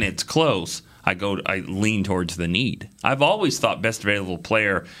with when it's close. I lean towards the need. I've always thought best available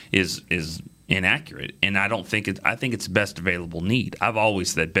player is inaccurate, and I think it's best available need. I've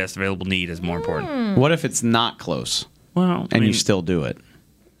always said best available need is more important. What if it's not close? Well, you still do it.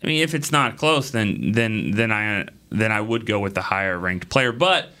 I mean, if it's not close, then I would go with the higher ranked player.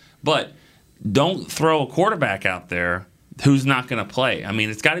 But don't throw a quarterback out there who's not going to play. I mean,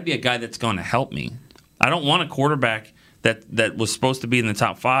 it's got to be a guy that's going to help me. I don't want a quarterback that was supposed to be in the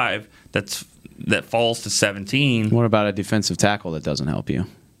top 5 that falls to 17. What about a defensive tackle that doesn't help you?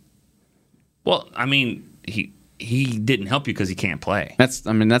 Well, I mean, he didn't help you because he can't play. That's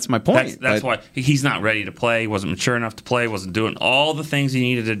my point. That's why he's not ready to play. He wasn't mature enough to play. Wasn't doing all the things he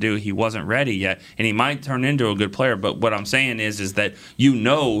needed to do. He wasn't ready yet, and he might turn into a good player. But what I'm saying is that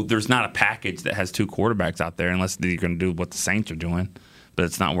there's not a package that has 2 quarterbacks out there unless you're going to do what the Saints are doing. But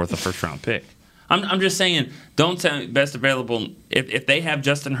it's not worth a first round pick. I'm just saying, don't tell me best available. If they have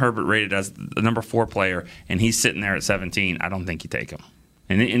Justin Herbert rated as the number 4 player and he's sitting there at 17, I don't think you take him.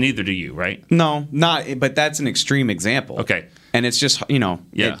 And neither do you, right? No, not. But that's an extreme example. Okay, and it's just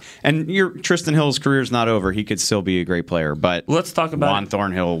yeah. Tristan Hill's career is not over. He could still be a great player. But let's talk about Juan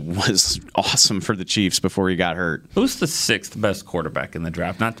Thornhill was awesome for the Chiefs before he got hurt. Who's the 6th best quarterback in the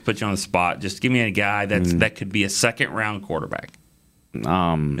draft? Not to put you on the spot, just give me a guy that could be a second round quarterback.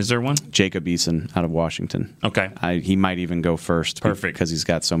 Is there one? Jacob Eason out of Washington. Okay, he might even go first. Perfect, because he's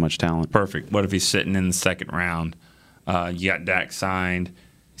got so much talent. Perfect. What if he's sitting in the second round? You got Dak signed,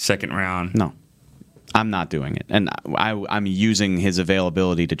 second round. No, I'm not doing it, and I'm using his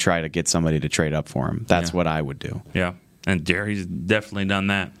availability to try to get somebody to trade up for him. That's what I would do. Yeah, and Jerry's definitely done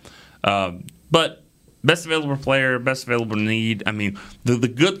that. But best available player, best available need. I mean, the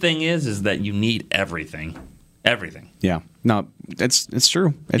good thing is that you need everything. Everything. Yeah. No, it's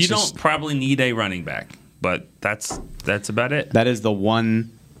true. You don't probably need a running back, but that's about it. That is the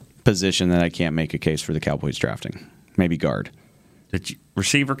one position that I can't make a case for the Cowboys drafting. Maybe guard.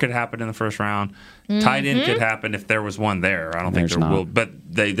 Receiver could happen in the first round. Tight end could happen if there was one there. I don't think there will, but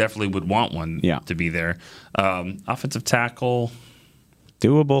they definitely would want one to be there. Offensive tackle.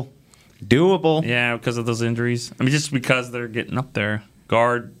 Doable. Yeah, because of those injuries. I mean, just because they're getting up there.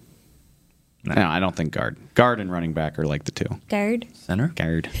 Guard. No, I don't think guard. Guard and running back are like the 2. Guard. Center?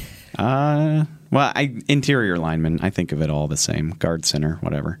 Guard. Interior lineman. I think of it all the same. Guard, center,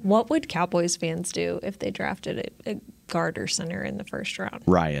 whatever. What would Cowboys fans do if they drafted a guard or center in the first round?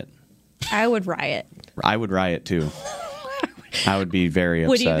 Riot. I would riot. I would riot too. I would be very upset.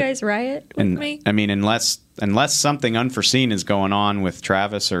 Would you guys riot with me? I mean, unless something unforeseen is going on with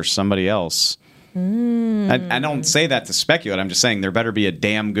Travis or somebody else. I don't say that to speculate. I'm just saying there better be a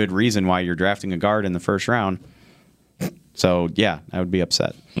damn good reason why you're drafting a guard in the first round. So, yeah, I would be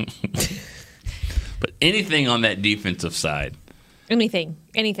upset. But anything on that defensive side? Anything.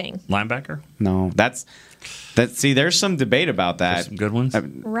 Linebacker? No, see, there's some debate about that. There's some good ones?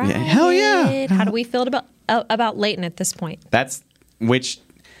 Right. Yeah, hell yeah. How do we feel about Leighton at this point?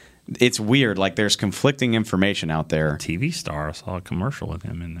 It's weird. Like, there's conflicting information out there. TV star. I saw a commercial with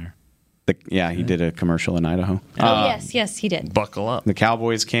him in there. He did a commercial in Idaho. Yes, he did. Buckle up. The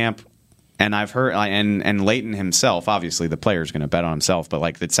Cowboys camp, and I've heard, and Leighton himself, obviously the player's going to bet on himself,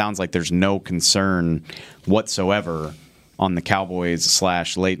 but it sounds like there's no concern whatsoever on the Cowboys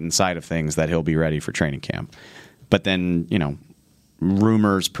 / Leighton side of things that he'll be ready for training camp. But then,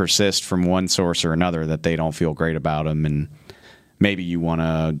 rumors persist from one source or another that they don't feel great about him, and maybe you want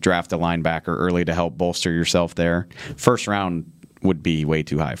to draft a linebacker early to help bolster yourself there. First round would be way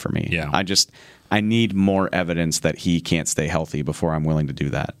too high for me. Yeah. I need more evidence that he can't stay healthy before I'm willing to do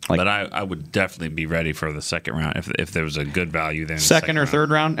that. But I would definitely be ready for the second round if there was a good value then. Second or third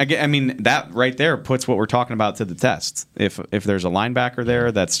round. Again, I mean, that right there puts what we're talking about to the test. If there's a linebacker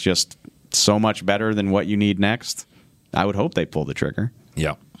there that's just so much better than what you need next, I would hope they pull the trigger.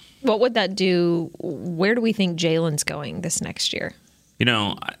 Yeah. What would that do? Where do we think Jalen's going this next year?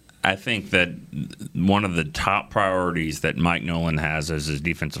 I think that one of the top priorities that Mike Nolan has as his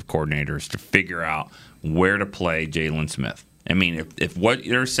defensive coordinator is to figure out where to play Jalen Smith. I mean, if what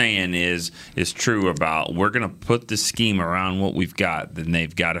you're saying is true about we're going to put the scheme around what we've got, then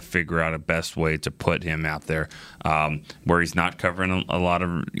they've got to figure out a best way to put him out there where he's not covering a lot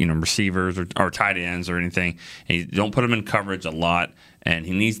of receivers or tight ends or anything. And you don't put him in coverage a lot, and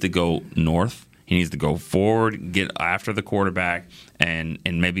he needs to go north. He needs to go forward, get after the quarterback, and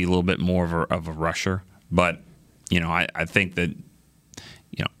maybe a little bit more of a rusher. But I think that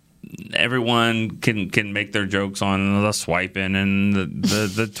everyone can make their jokes on the swiping and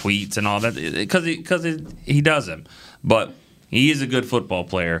the tweets and all that because he does them. But he is a good football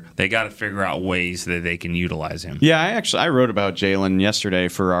player. They got to figure out ways that they can utilize him. Yeah, I wrote about Jalen yesterday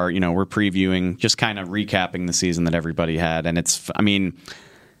for our we're previewing, just kind of recapping the season that everybody had, and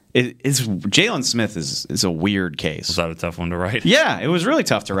Jalen Smith is a weird case. Was that a tough one to write? Yeah, it was really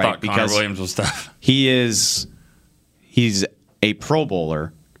tough to write because Connor Williams was tough. He's a Pro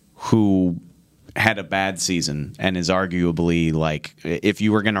Bowler who had a bad season and is arguably, like, if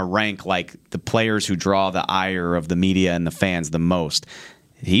you were going to rank like the players who draw the ire of the media and the fans the most,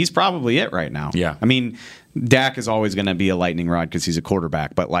 he's probably it right now. Yeah. I mean, Dak is always going to be a lightning rod because he's a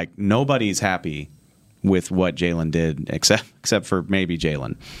quarterback, but like nobody's happy with what Jalen did, except for maybe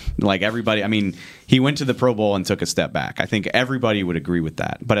Jalen. Like everybody, I mean, he went to the Pro Bowl and took a step back. I think everybody would agree with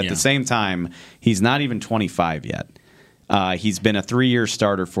that. But at the same time, he's not even 25 yet. He's been a 3-year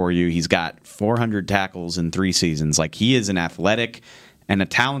starter for you. He's got 400 tackles in 3 seasons. Like, he is an athletic and a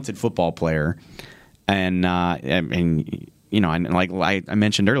talented football player. And like I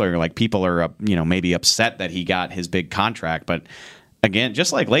mentioned earlier, like people are maybe upset that he got his big contract, but again,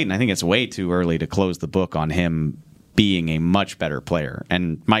 just like Leighton, I think it's way too early to close the book on him being a much better player.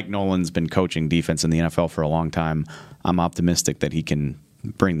 And Mike Nolan's been coaching defense in the NFL for a long time. I'm optimistic that he can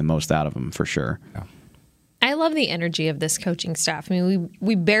bring the most out of him for sure. Yeah. I love the energy of this coaching staff. I mean,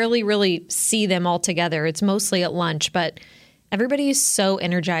 we barely really see them all together. It's mostly at lunch, but everybody is so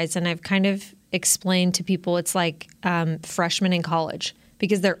energized. And I've kind of explained to people it's like freshmen in college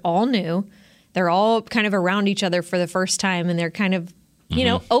because they're all new. They're all kind of around each other for the first time, and they're kind of,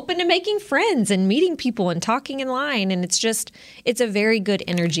 open to making friends and meeting people and talking in line. And it's a very good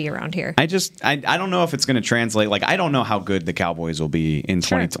energy around here. I don't know if it's going to translate. Like, I don't know how good the Cowboys will be in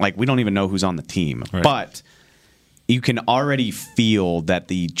 20. Like, we don't even know who's on the team. Right. But you can already feel that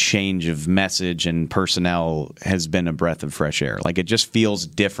the change of message and personnel has been a breath of fresh air. Like, it just feels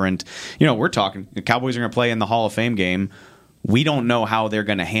different. We're talking, the Cowboys are going to play in the Hall of Fame game. We don't know how they're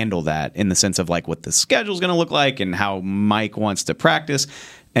going to handle that in the sense of like what the schedule's going to look like and how Mike wants to practice.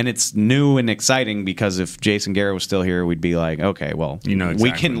 And it's new and exciting because if Jason Garrett was still here, we'd be like, okay, well, exactly.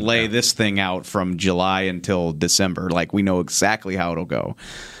 We can lay this thing out from July until December. Like, we know exactly how it'll go.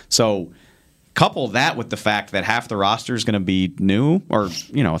 So couple that with the fact that half the roster is going to be new, or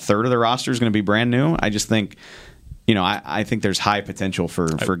a third of the roster is going to be brand new. I just think, I think there's high potential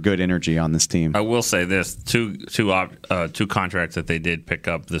for good energy on this team. I will say this: two contracts that they did pick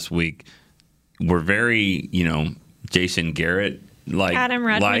up this week were very, Jason Garrett like Adam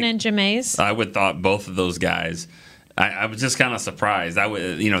Redmond and Jameis. I would thought both of those guys. I was just kind of surprised.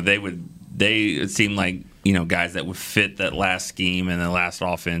 It seemed like guys that would fit that last scheme and the last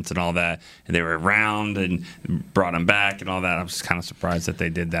offense and all that, and they were around and brought them back and all that. I was kind of surprised that they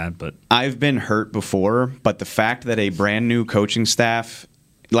did that. But I've been hurt before, but the fact that a brand new coaching staff,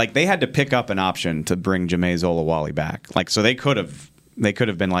 like, they had to pick up an option to bring Jameis Olawale back, like, so they could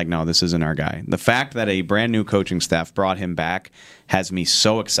have been like, no, this isn't our guy. The fact that a brand new coaching staff brought him back has me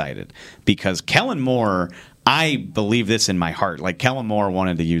so excited because Kellen Moore, I believe this in my heart. Like, Kellen Moore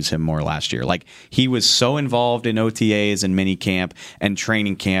wanted to use him more last year. Like, he was so involved in OTAs and mini camp and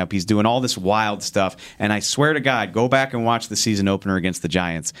training camp. He's doing all this wild stuff. And I swear to God, go back and watch the season opener against the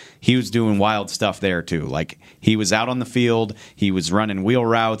Giants. He was doing wild stuff there too. Like, he was out on the field. He was running wheel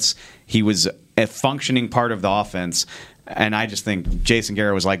routes. He was a functioning part of the offense. And I just think Jason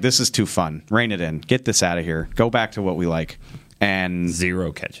Garrett was like, this is too fun. Rein it in. Get this out of here. Go back to what we like. And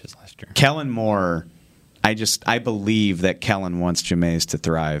 0 catches last year. Kellen Moore, I believe that Kellen wants Jameis to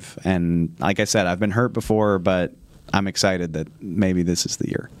thrive. And like I said, I've been hurt before, but I'm excited that maybe this is the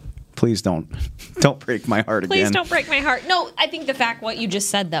year. Please don't break my heart Please again. don't break my heart. No, I think the fact what you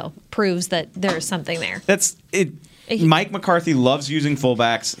just said though proves that there's something there. That's it. Mike McCarthy loves using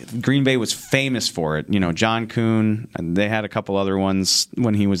fullbacks. Green Bay was famous for it. John Kuhn, and they had a couple other ones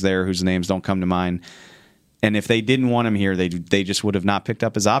when he was there whose names don't come to mind. And if they didn't want him here, they just would have not picked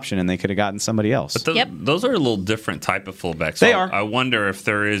up his option, and they could have gotten somebody else. But those are a little different type of fullbacks. They are. I wonder if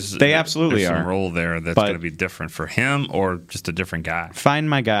there is They absolutely there's some are. role there that's But- going to be different for him or just a different guy. Find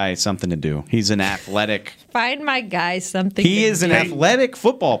my guy something to do. He's an athletic. Find my guy something. He to is an do. athletic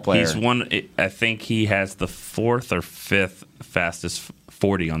football player. He's one. I think he has the 4th or 5th fastest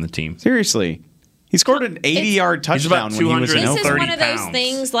 40 on the team. Seriously. He scored an 80-yard touchdown when he was in This is Oakland. one of those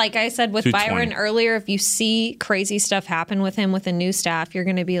things, like I said with 220. Byron earlier, if you see crazy stuff happen with him with a new staff, you're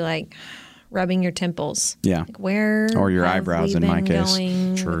going to be like rubbing your temples. Yeah. Like, where Or your have eyebrows we in my been case.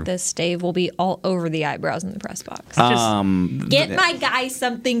 going True. with this? Dave will be all over the eyebrows in the press box. Get my guy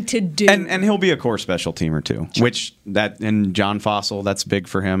something to do. And he'll be a core special teamer too, and John Fossil, that's big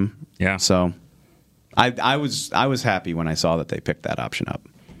for him. Yeah. So I was happy when I saw that they picked that option up.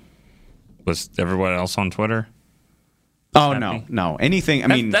 Was everyone else on Twitter? Oh happy? no. Anything. I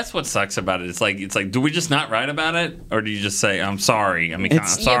mean, that's what sucks about it. It's like, do we just not write about it, or do you just say, "I'm sorry"? I mean, I'm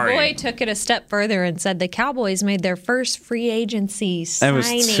sorry. Your boy took it a step further and said the Cowboys made their first free agency signing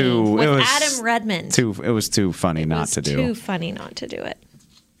with Adam Redmond. It was too funny not to do. Too funny not to do it.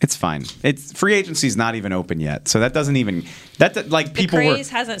 It's fine. It's free agency's not even open yet, so that doesn't even like The craze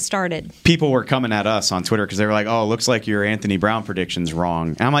hasn't started. people were coming at us on Twitter because they were like, "Oh, looks like your Anthony Brown prediction's wrong."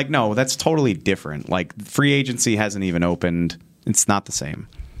 And I'm like, "No, that's totally different. Like free agency hasn't even opened. It's not the same."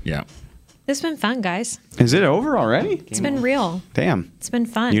 Yeah. It's been fun, guys. Is it over already? It's been real. Damn. It's been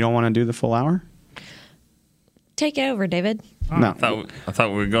fun. You don't want to do the full hour? Take it over, David. No. I thought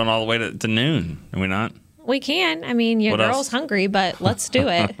we were going all the way to noon. Are we not? We can. I mean, your What girl's else? hungry, but let's do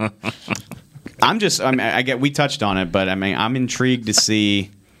it. we touched on it, but I mean, I'm intrigued to see.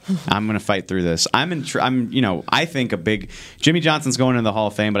 I'm going to fight through this. I think Jimmy Johnson's going into the Hall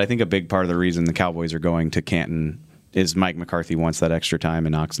of Fame, but I think a big part of the reason the Cowboys are going to Canton is Mike McCarthy wants that extra time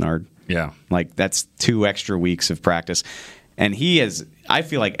in Oxnard. Yeah. Like that's 2 extra weeks of practice. And I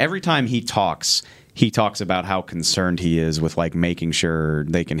feel like every time he talks about how concerned he is with like making sure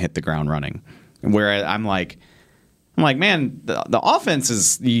they can hit the ground running. Where I'm like, man, the offense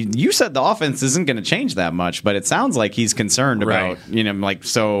is. You said the offense isn't going to change that much, but it sounds like he's concerned about.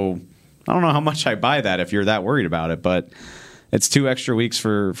 So I don't know how much I buy that if you're that worried about it, but it's 2 extra weeks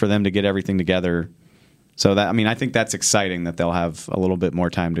for them to get everything together. So I think that's exciting that they'll have a little bit more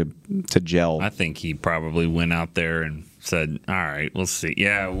time to gel. I think he probably went out there and said, "All right, we'll see.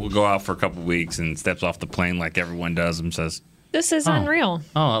 Yeah, we'll go out for a couple weeks," and steps off the plane like everyone does and says, This is unreal.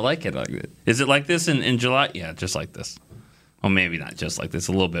 "Oh, I like it like this." Is it like this in July? Yeah, just like this. Well, maybe not just like this.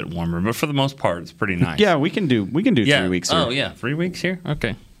 A little bit warmer, but for the most part, it's pretty nice. Yeah, we can do 3 weeks here. Oh, yeah, 3 weeks here.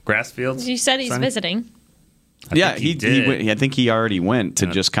 Okay, grass fields. You said he's sunny? visiting. I think he did. I think he already went to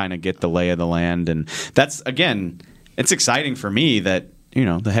just kind of get the lay of the land, and that's again, it's exciting for me that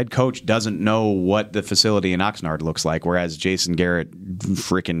the head coach doesn't know what the facility in Oxnard looks like, whereas Jason Garrett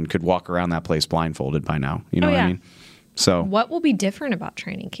freaking could walk around that place blindfolded by now. You know what I mean? So What will be different about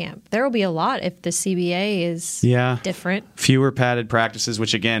training camp? There will be a lot if the CBA is different. Fewer padded practices,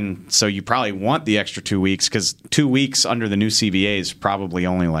 which again, so you probably want the extra 2 weeks because 2 weeks under the new CBA is probably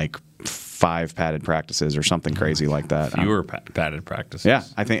only like 5 padded practices or something crazy like that. Fewer padded practices. Yeah,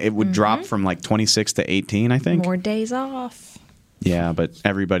 I think it would drop from like 26 to 18, I think. More days off. Yeah, but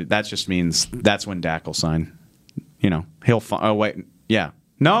that just means that's when Dak will sign.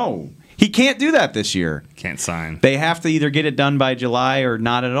 No, he can't do that this year. Can't sign. They have to either get it done by July or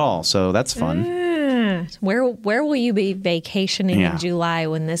not at all. So that's fun. Where will you be vacationing Yeah. in July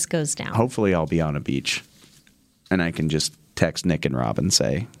when this goes down? Hopefully, I'll be on a beach, and I can just text Nick and Rob and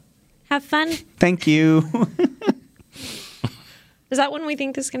say, Have fun. "Thank you." Is that when we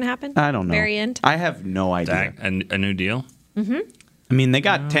think this is going to happen? I don't know. Very end. I have no idea. A new deal. Mm-hmm. I mean, they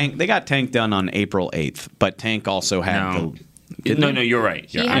got Tank done on April 8th, but Tank also had No, you're right.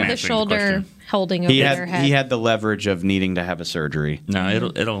 He had the shoulder holding over their head. He had the leverage of needing to have a surgery.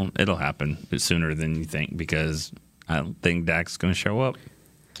 No, it'll happen sooner than you think because I don't think Dak's going to show up.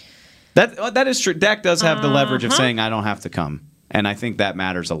 That is true. Dak does have the leverage of saying, "I don't have to come," and I think that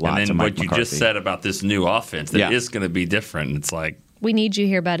matters a lot And to then Mike what you McCarthy. just said about this new offense that is going to be different. It's like We need you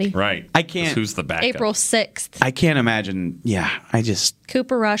here, buddy. right. I can't. Who's the backup? April 6th. I can't imagine. Yeah,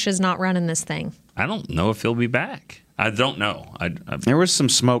 Cooper Rush is not running this thing. I don't know if he'll be back. I don't know. There was some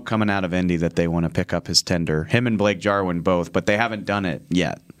smoke coming out of Indy that they want to pick up his tender. Him and Blake Jarwin both, but they haven't done it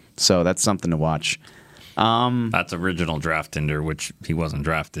yet. So that's something to watch. That's original draft tender, which he wasn't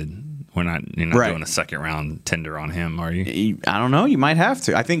drafted. You're not doing a second round tender on him, are you? I don't know. You might have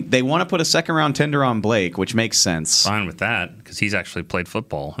to. I think they want to put a second round tender on Blake, which makes sense. Fine with that, because he's actually played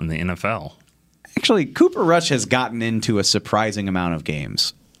football in the NFL. Actually, Cooper Rush has gotten into a surprising amount of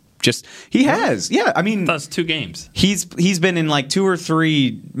games. He has. Yeah, I mean, that's 2 games. He's been in like 2 or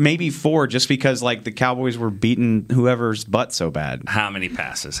 3, maybe 4, just because like the Cowboys were beating whoever's butt so bad. How many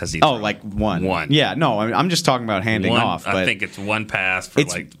passes has he thrown? Oh, like 1. 1. Yeah, no, I'm just talking about handing off. I think it's 1 pass for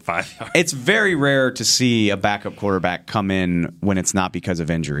like 5 yards. It's very rare to see a backup quarterback come in when it's not because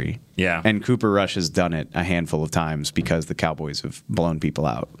of injury. Yeah. And Cooper Rush has done it a handful of times because the Cowboys have blown people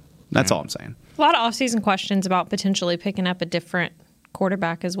out. That's all I'm saying. A lot of offseason questions about potentially picking up a different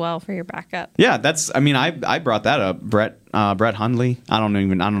quarterback as well for your backup. Yeah, I brought that up. Brett Hundley. I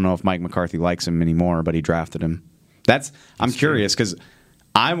don't know if Mike McCarthy likes him anymore, but he drafted him. I'm curious because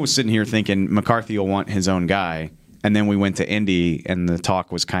I was sitting here thinking McCarthy will want his own guy, and then we went to Indy, and the talk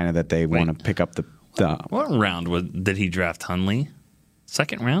was kind of that they want to pick up the. What round did he draft Hundley?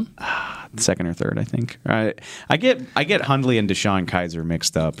 Second round? Second or third, I think. I get Hundley and Deshaun Kaiser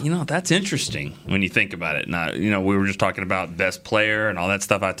mixed up. That's interesting when you think about it. Now, we were just talking about best player and all that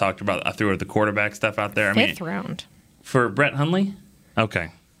stuff I talked about. I threw the quarterback stuff out there. Fifth round. For Brett Hundley? Okay.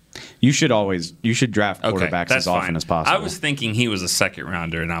 You should draft quarterbacks as often as possible. I was thinking he was a second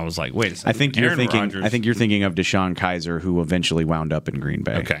rounder, and I was like, wait a second. I think you're thinking of Deshaun Kaiser, who eventually wound up in Green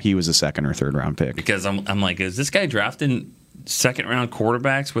Bay. Okay. He was a second or third round pick. Because I'm like, is this guy drafting second round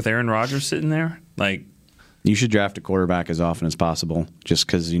quarterbacks with Aaron Rodgers sitting there? Like, you should draft a quarterback as often as possible, just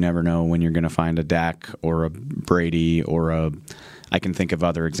because you never know when you're going to find a Dak or a Brady or I can think of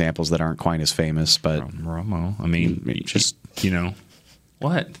other examples that aren't quite as famous, but Romo. I mean, just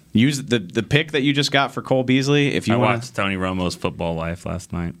what? Use the pick that you just got for Cole Beasley. If you watched Tony Romo's Football Life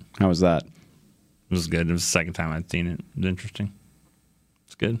last night. How was that? It was good. It was the second time I'd seen it. It was interesting.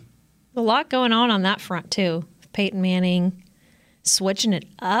 It's good. A lot going on that front too. Peyton Manning switching it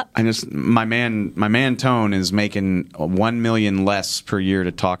up. My man Tone is making $1 million less per year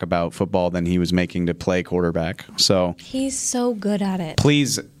to talk about football than he was making to play quarterback. So he's so good at it.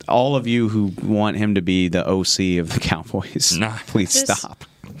 Please, all of you who want him to be the OC of the Cowboys, please stop.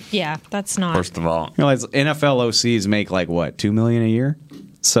 Yeah, that's not. First of all, NFL OCs make like what, $2 million a year?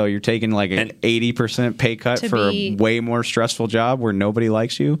 So you're taking like an 80% pay cut for a way more stressful job where nobody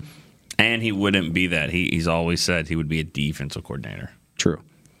likes you. And he wouldn't be that. He's always said he would be a defensive coordinator. True.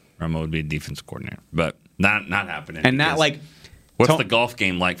 Romo would be a defensive coordinator, but not happening. And not like what's the golf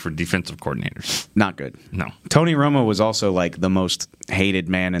game like for defensive coordinators? Not good. No. Tony Romo was also like the most hated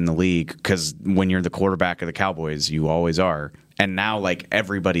man in the league because when you're the quarterback of the Cowboys, you always are. And now like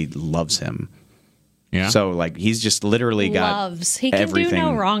everybody loves him. Yeah. So like he's just literally got He can everything.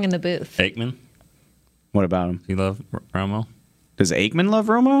 do no wrong in the booth. Aikman. What about him? You love Romo? Does Aikman love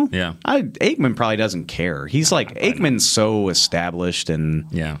Romo? Yeah. Aikman probably doesn't care. He's like, Aikman's so established and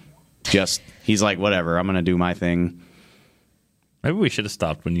he's like, whatever, I'm going to do my thing. Maybe we should have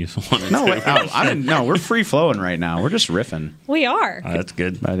stopped when you wanted to. No, we're free flowing right now. We're just riffing. We are. That's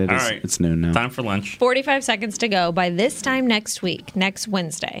good. But All right. It's noon now. Time for lunch. 45 seconds to go by this time next week, next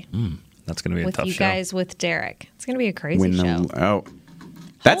Wednesday. That's going to be a with tough you show. guys with Derek. It's going to be a crazy show.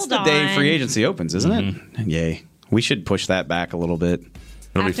 That's the day free agency opens, isn't it? Yay. We should push that back a little bit.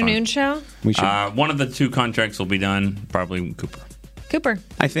 Afternoon show? We should. One of the 2 contracts will be done, probably Cooper.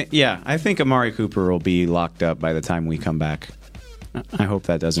 I think Amari Cooper will be locked up by the time we come back. I hope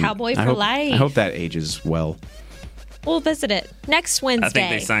that doesn't. Cowboy for life. I hope that ages well. We'll visit it next Wednesday. I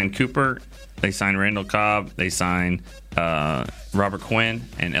think they signed Cooper. They signed Randall Cobb. They signed Robert Quinn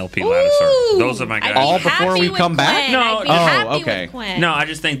and LP Lattiser. Those are my guys. All before we come back? No. Okay. No, I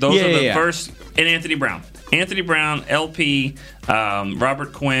just think those are the first. And Anthony Brown. LP,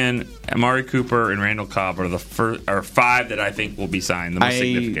 Robert Quinn, Amari Cooper, and Randall Cobb are the first, or 5 that I think will be signed. The most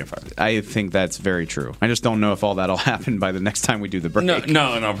significant 5. I think that's very true. I just don't know if all that'll happen by the next time we do the break.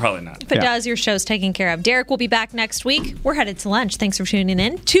 No, probably not. If it does, your show's taken care of. Derek will be back next week. We're headed to lunch. Thanks for tuning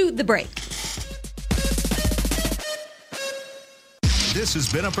in to The Break. This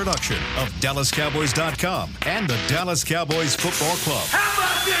has been a production of DallasCowboys.com and the Dallas Cowboys Football Club. How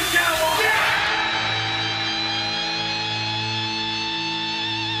about this, Cowboys?